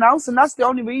anything else, and that's the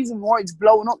only reason why it's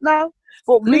blowing up now.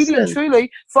 But really and truly,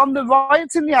 from the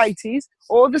riots in the 80s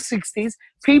or the 60s,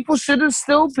 people should have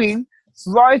still been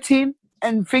rioting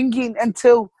and thinking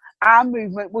until our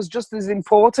movement was just as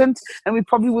important, and we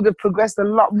probably would have progressed a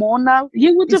lot more now.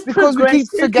 You would have because we keep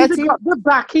forgetting got the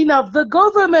backing of the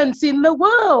governments in the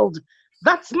world.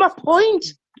 That's my point.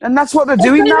 And that's what they're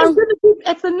doing now.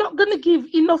 If they're not going to give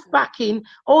enough backing,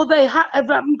 or they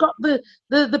haven't got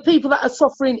the people that are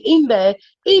suffering in there,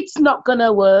 it's not going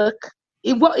to work.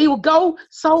 It will go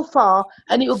so far,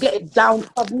 and it will get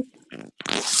downtrodden.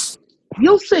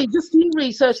 You'll see. Just do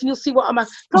research, and you'll see what I'm at.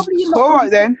 Probably not. All right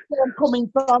then. Where I'm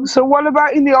coming from. So what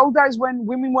about in the old days when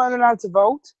women weren't allowed to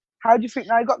vote? How do you think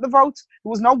they got the vote? There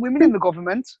was no women in the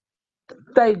government.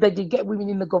 They did get women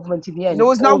in the government in the end. There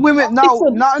was no women. No,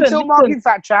 not until Margaret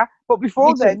Thatcher. But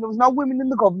before then, there was no women in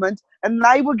the government, and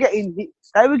they were getting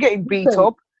beat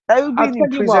up. They were being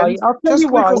imprisoned. I'll tell you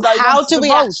why. How do we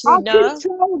actually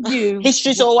know? You.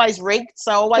 History's always rigged,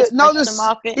 so always the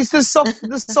market. It's the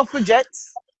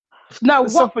suffragettes. No, the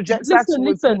suffragettes.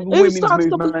 Listen. Who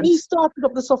started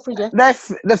up the suffragettes?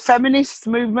 The feminist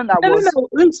movement. No.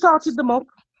 Who started them up?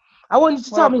 I want you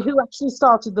to tell me who actually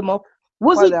started them up.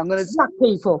 Was it black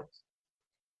people?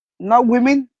 No,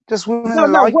 women. Just women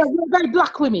alike. Were they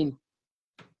black women?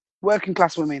 Working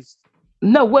class women.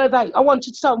 No, were they? I want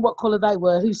you to tell me what colour they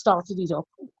were. Who started it up?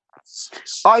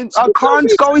 I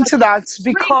can't go into that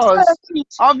because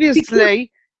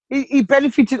obviously it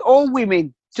benefited all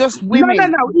women. Just women.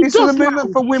 No. This is a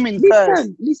movement for women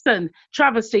first. Listen,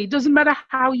 Travesty, it doesn't matter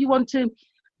how you want to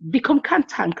become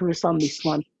cantankerous on this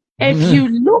one. If you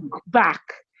look back,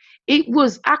 it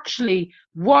was actually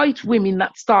white women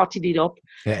that started it up.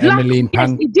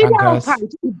 It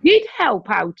did help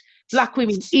out black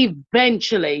women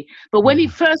eventually. But when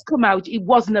it first came out, it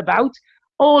wasn't about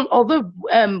all other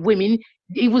women.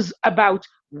 It was about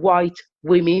white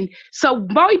women. So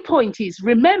my point is,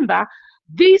 remember,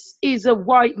 this is a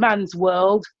white man's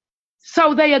world.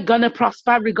 So they are going to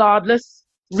prosper regardless.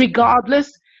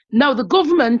 No, the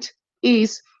government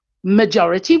is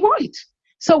majority white.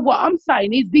 So what I'm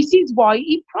saying is this is why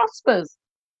it prospers.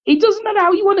 It doesn't matter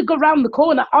how you want to go around the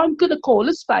corner. I'm going to call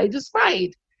a spade a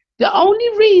spade. The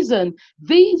only reason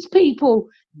these people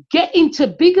get into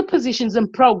bigger positions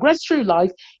and progress through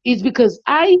life is because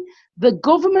the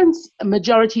government's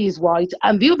majority is white,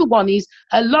 and the other one is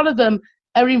a lot of them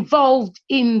are involved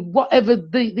in whatever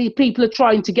the people are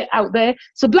trying to get out there.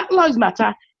 So Black Lives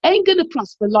Matter ain't going to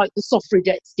prosper like the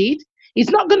suffragettes did. It's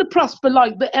not going to prosper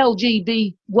like the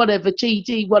LGB, whatever,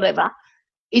 GT, whatever.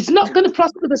 It's not going to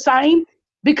prosper the same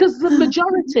because the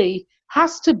majority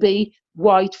has to be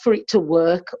white for it to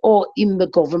work, or in the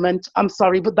government. I'm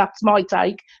sorry, but that's my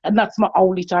take, and that's my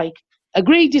only take.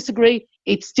 Agree, disagree,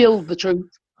 it's still the truth.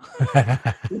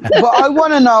 But I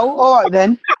want to know, all right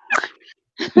then,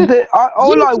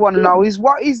 all I want to know is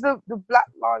what is the Black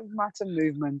Lives Matter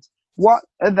movement? What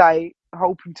are they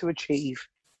hoping to achieve?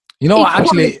 You know what?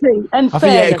 Actually, and I think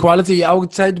fairness. equality. I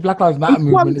would say the Black Lives Matter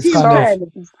movement is kind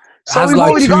of So has we've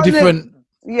like already two got different.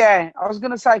 Yeah, I was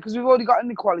going to say, because we've already got an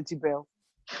equality bill.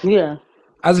 Yeah.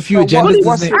 Has a few So agendas,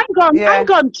 what's doesn't it?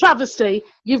 Hang on, travesty.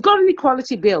 You've got an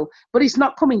equality bill, but it's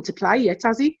not come into play yet,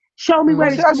 has it? Show me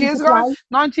where it's come into play.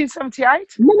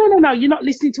 1978? No. You're not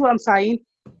listening to what I'm saying.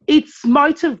 It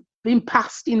might have been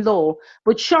passed in law,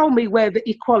 but show me where the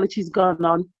equality's gone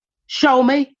on. Show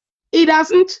me. It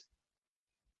hasn't.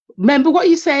 Remember what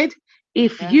you said?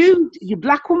 If you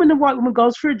black woman and white woman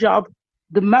goes for a job,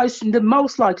 the most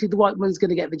likely the white woman's going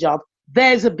to get the job.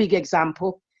 There's a big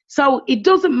example. So it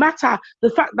doesn't matter the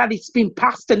fact that it's been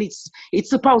passed and it's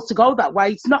supposed to go that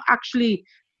way. It's not actually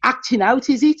acting out,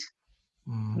 is it?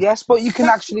 Yes, but you can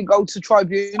actually go to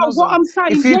tribunals. So what I'm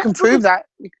saying, if you can prove that.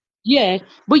 Yeah,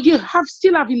 but you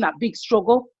still having that big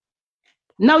struggle.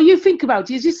 Now you think about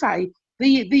it, as you say,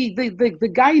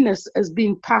 the gayness has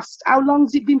been passed. How long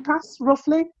has it been passed,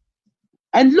 roughly?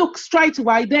 And look, straight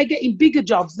away, they're getting bigger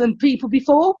jobs than people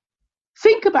before.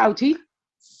 Think about it.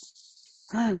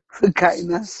 For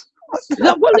gayness. I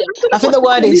think the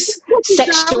word is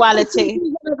sexuality.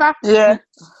 Yeah.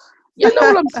 You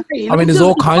know what I'm saying? I mean, there's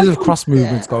all kinds of cross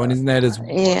movements going, isn't there? There's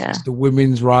Yeah. the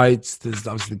women's rights, there's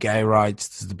obviously the gay rights,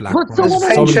 there's the black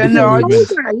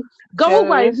rights. Go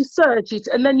away, research it,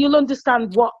 and then you'll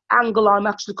understand what angle I'm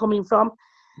actually coming from.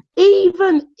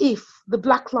 Even if the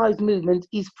Black Lives Movement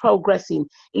is progressing,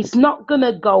 it's not going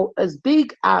to go as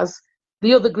big as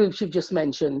the other groups you've just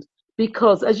mentioned,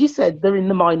 because, as you said, they're in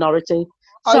the minority.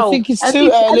 So, I think it's too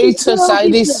early to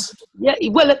say this. Yeah,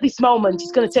 well, at this moment,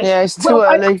 it's going to take... Yeah, it's too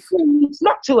early. It's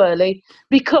not too early,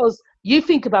 because you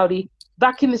think about it,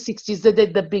 back in the 60s, they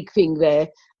did the big thing there,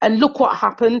 and look what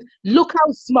happened. Look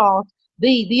how smart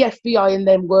the FBI and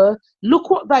them were. Look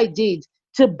what they did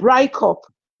to break up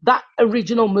that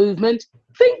original movement.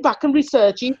 Think back and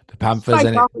research it. The Panthers,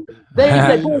 innit?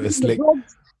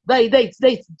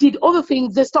 They did other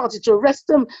things. They started to arrest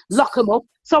them, lock them up.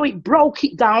 So it broke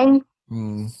it down.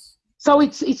 So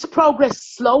it's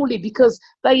progressed slowly because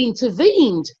they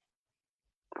intervened.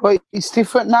 But it's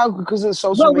different now because of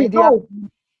social media.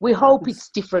 We hope it's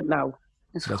different now.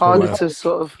 It's hard to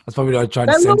sort of... That's probably like trying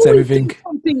to sense everything.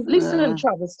 Listen,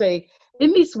 Travesty,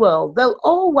 in this world, they'll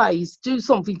always do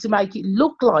something to make it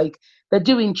look like they're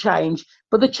doing change,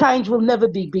 but the change will never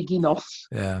be big enough.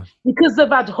 Yeah. Because they've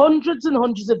had hundreds and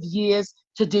hundreds of years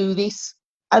to do this,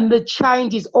 and the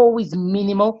change is always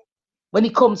minimal when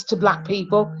it comes to black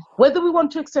people. Whether we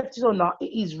want to accept it or not,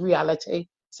 it is reality.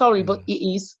 Sorry, but it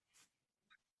is.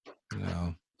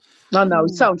 No,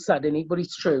 it sounds sad, innit? But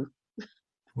it's true.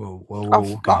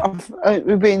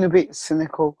 We're being a bit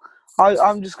cynical.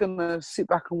 I'm just going to sit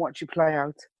back and watch you play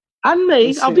out. And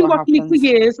me, I've been watching it for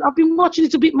years. I've been watching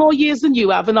it a bit more years than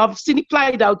you have, and I've seen it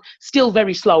played out still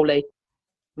very slowly.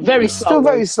 Still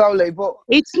very slowly, but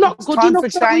it's not good enough.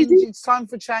 It's time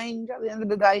for change at the end of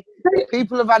the day.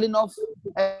 People have had enough.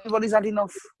 Everybody's had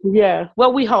enough. Yeah,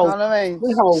 well, we hope. You know what I mean?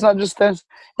 We hope. It's not just us.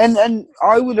 And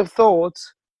I would have thought,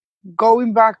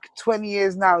 going back 20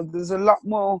 years now, there's a lot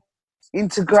more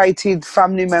integrated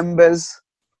family members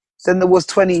than there was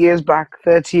 20 years back,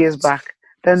 30 years back,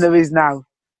 than there is now.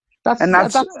 That's you know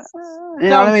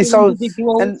what I mean? So,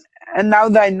 and now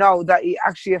they know that it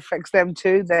actually affects them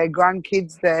too, their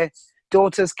grandkids, their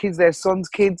daughters' kids, their sons'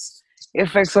 kids. It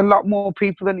affects a lot more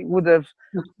people than it would have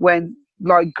when,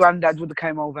 like, granddad would have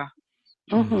came over.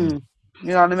 Mm-hmm.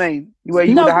 You know what I mean? Where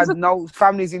you would have had no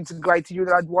families integrated, you would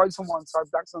have had whites on one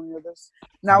side, blacks on the other.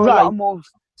 Now a lot more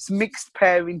mixed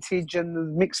parentage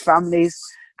and mixed families,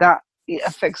 that it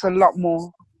affects a lot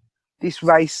more this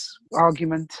race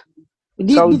argument.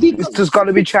 So there's got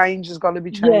to be change. There's got to be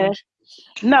change. Yeah.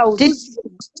 Now, this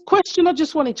question I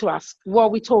just wanted to ask while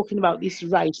we're talking about this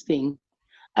race thing,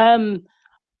 I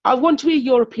want to hear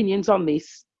your opinions on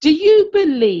this. Do you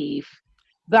believe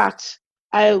that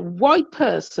a white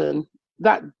person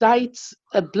that dates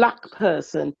a black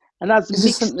person and has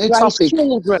mixed race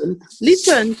children,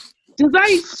 listen, do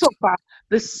they suffer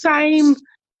the same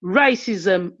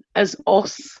racism as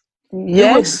us?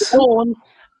 Yes.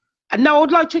 And now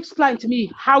I'd like to explain to me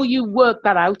how you work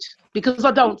that out, because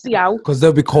I don't see how. Because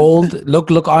they'll be called, look,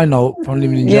 I know from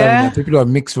living in Germany, people who are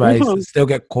mixed race, still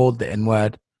get called the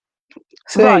N-word.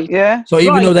 Right, yeah. So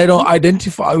even though they don't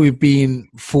identify with being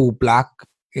full black,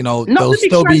 you know, they'll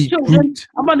still be grouped.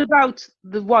 I'm on about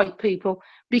the white people.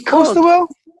 Because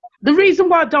the reason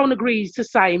why I don't agree is the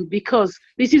same, because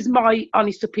this is my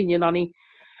honest opinion on it.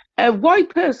 A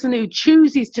white person who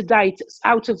chooses to date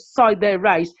outside their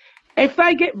race, if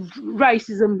they get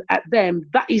racism at them,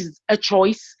 that is a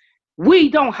choice. We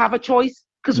don't have a choice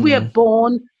because we are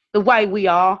born the way we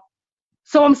are.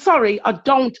 So I'm sorry, I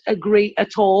don't agree at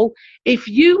all. If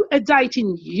you are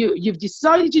dating, you've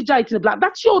decided you're dating a black,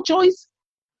 that's your choice.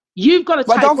 You've got to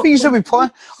take. I don't think you should be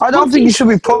punished. I don't think you should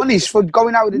be punished for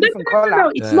going out with a different colour.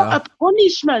 No, it's not a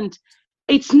punishment.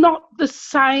 It's not the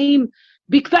same.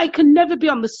 They can never be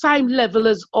on the same level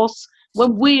as us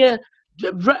when we've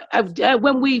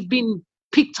been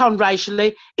picked on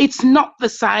racially. It's not the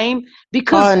same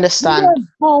because I understand.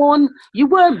 You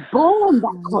weren't born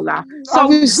that colour. So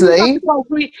obviously,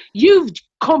 you've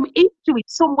come into it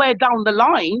somewhere down the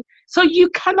line, so you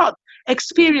cannot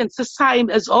experience the same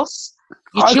as us.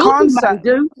 Your children may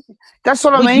do. That's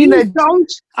what I mean. You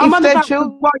don't. I'm on about the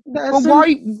white person.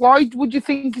 But why would you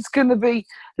think it's going to be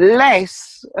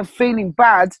less of feeling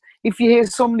bad if you hear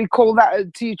somebody call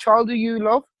that to your child who you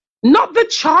love? Not the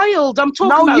child. I'm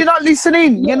talking about... No, you're not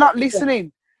listening. You're not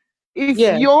listening. If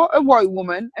you're a white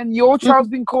woman and your child's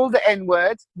been called the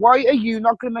N-word, why are you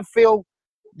not going to feel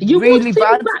really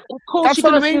bad? Of course, that's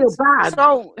what I mean. Feel bad.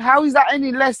 So how is that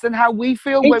any less than how we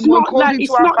feel when we're called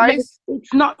into our face?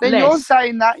 It's not then less. You're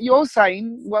saying that. You're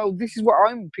saying, well, this is what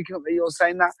I'm picking up that you're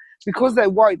saying, that because they're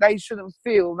white, they shouldn't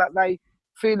feel that they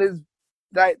feel as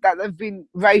that they've been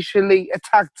racially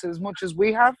attacked as much as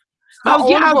we have.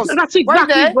 That's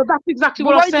exactly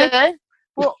what I said.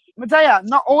 But Medea,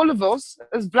 not all of us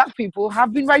as black people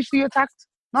have been racially attacked.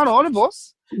 Not all of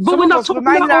us. But we're not talking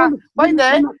about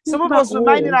some of us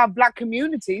remain in our black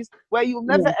communities where you'll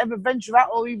never ever venture out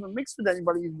or even mix with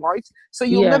anybody who's white. So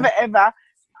you'll never ever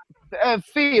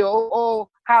feel or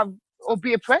have or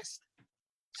be oppressed.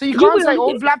 So you can't say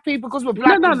all black people because we're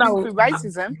black through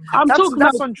racism.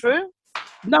 That's untrue.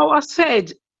 No, I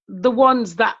said the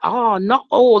ones that are not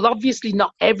all, obviously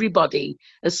not everybody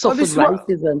has suffered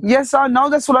racism. Yes, I know.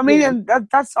 That's what I mean, and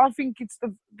that's. I think it's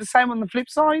the same on the flip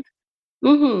side.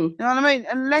 Mm-hmm. You know what I mean?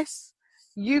 Unless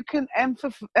you can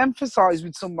emphasize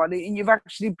with somebody and you've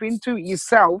actually been through it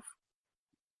yourself,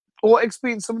 or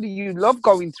experienced somebody you love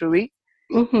going through it,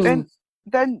 then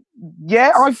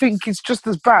I think it's just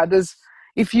as bad as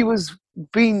if you was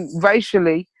being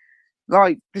racially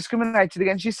discriminated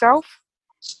against yourself.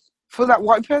 For that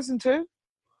white person too?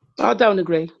 I don't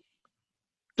agree.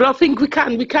 But I think we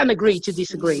can agree to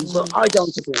disagree, but I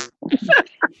don't agree.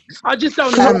 I just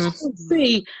don't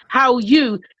see how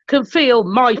you can feel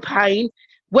my pain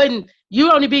when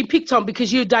you're only being picked on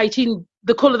because you're dating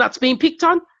the colour that's being picked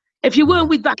on. If you weren't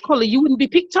with that colour, you wouldn't be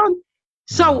picked on.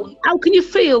 So how can you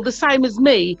feel the same as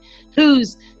me,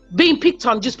 who's being picked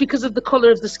on just because of the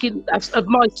colour of the skin of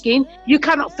my skin? You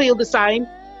cannot feel the same.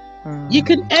 You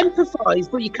can empathise,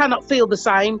 but you cannot feel the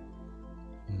same.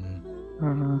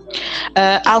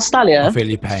 Alstalia, I feel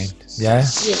your pain. Yeah.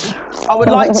 I would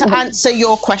like to answer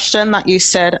your question that you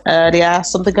said earlier.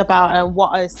 Something about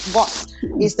what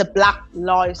is the Black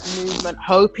Lives Movement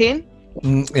hoping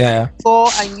for?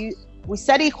 And we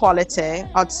said equality.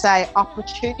 I'd say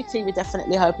opportunity. We're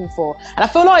definitely hoping for, and I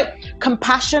feel like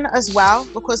compassion as well,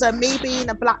 because me being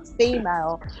a black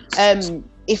female,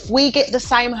 if we get the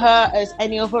same hurt as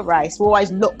any other race, we're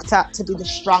always looked at to be the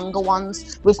stronger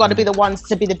ones. We've got to be the ones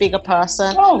to be the bigger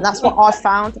person. And that's what I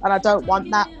found, and I don't want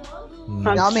that. You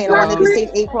know what I mean? I want to be seen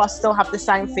equal. I still have the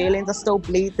same feelings. I still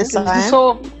bleed the same.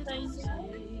 So,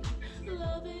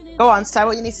 go on, say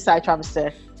what you need to say,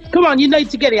 Travesty. Come on, you need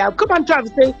to get it out. Come on,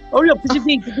 Travesty. Hurry up, because you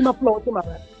need to give my floor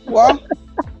tomorrow. What?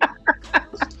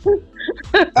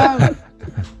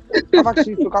 I've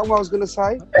actually forgotten what I was going to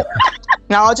say.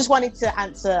 No, I just wanted to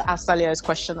answer Astalio's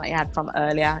question that you had from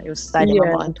earlier. It was staying in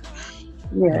my mind.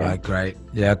 Yeah. Right, great.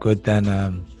 Yeah, good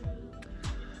then.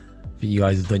 You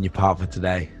guys have done your part for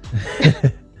today.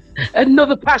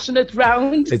 Another passionate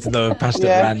round. It's another passionate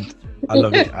round. I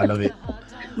love it. I love it.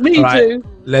 Me too.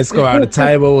 Let's go around the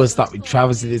table. We'll start with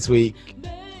Travesty this week.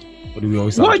 What do we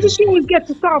always start? Why does she always get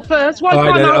to start first?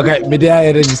 Okay,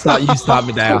 Medea, then you start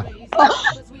Medea.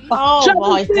 Oh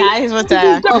my days,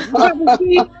 Medea.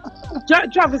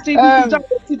 Travesty, this is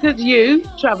directed to you,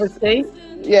 Travesty.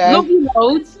 Yeah. Love you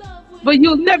loads, but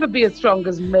you'll never be as strong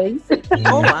as me.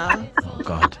 Oh man. Oh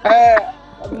God.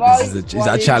 Is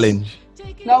that a challenge?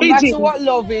 No matter what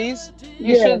love is,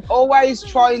 you should always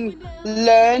try and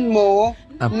learn more.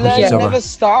 And learn never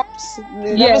stops.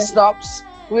 It never stops.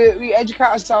 We educate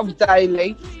ourselves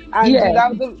daily, and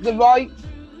without the right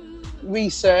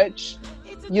research,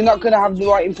 you're not going to have the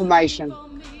right information.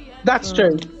 That's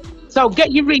true. So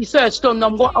get your research done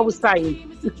on what I was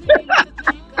saying.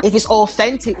 If it's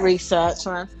authentic research,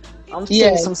 man. I'm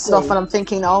seeing some stuff and I'm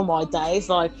thinking, oh my days,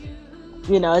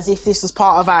 as if this was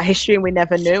part of our history and we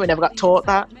never knew, we never got taught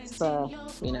that. So,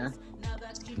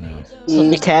 so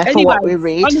be careful what we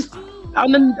read.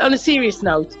 On a serious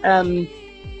note,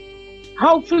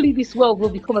 hopefully this world will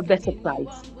become a better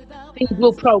place. Things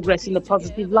will progress in a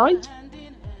positive light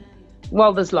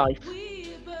while there's life.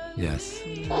 Yes.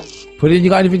 Pudding, you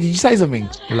got anything? Did you say something?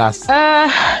 Last.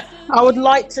 I would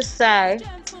like to say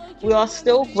we are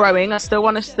still growing. I still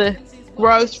want us to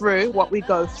grow through what we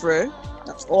go through.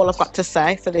 That's all I've got to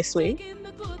say for this week.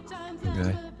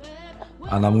 Okay.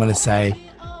 And I'm going to say,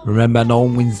 remember, no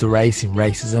one wins the race in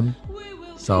racism.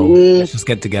 So let's just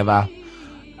get together.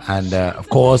 And of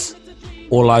course,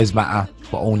 all lives matter,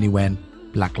 but only when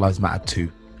Black Lives Matter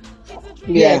too.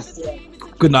 Yes.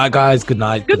 Good night, guys. Good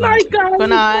night. Good night, guys. Good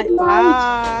night.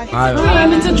 Bye.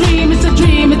 Bye. It's a dream, it's a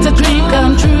dream, it's a dream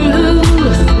come true.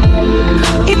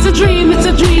 It's a dream, it's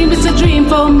a dream, it's a dream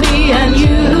for me and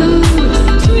you.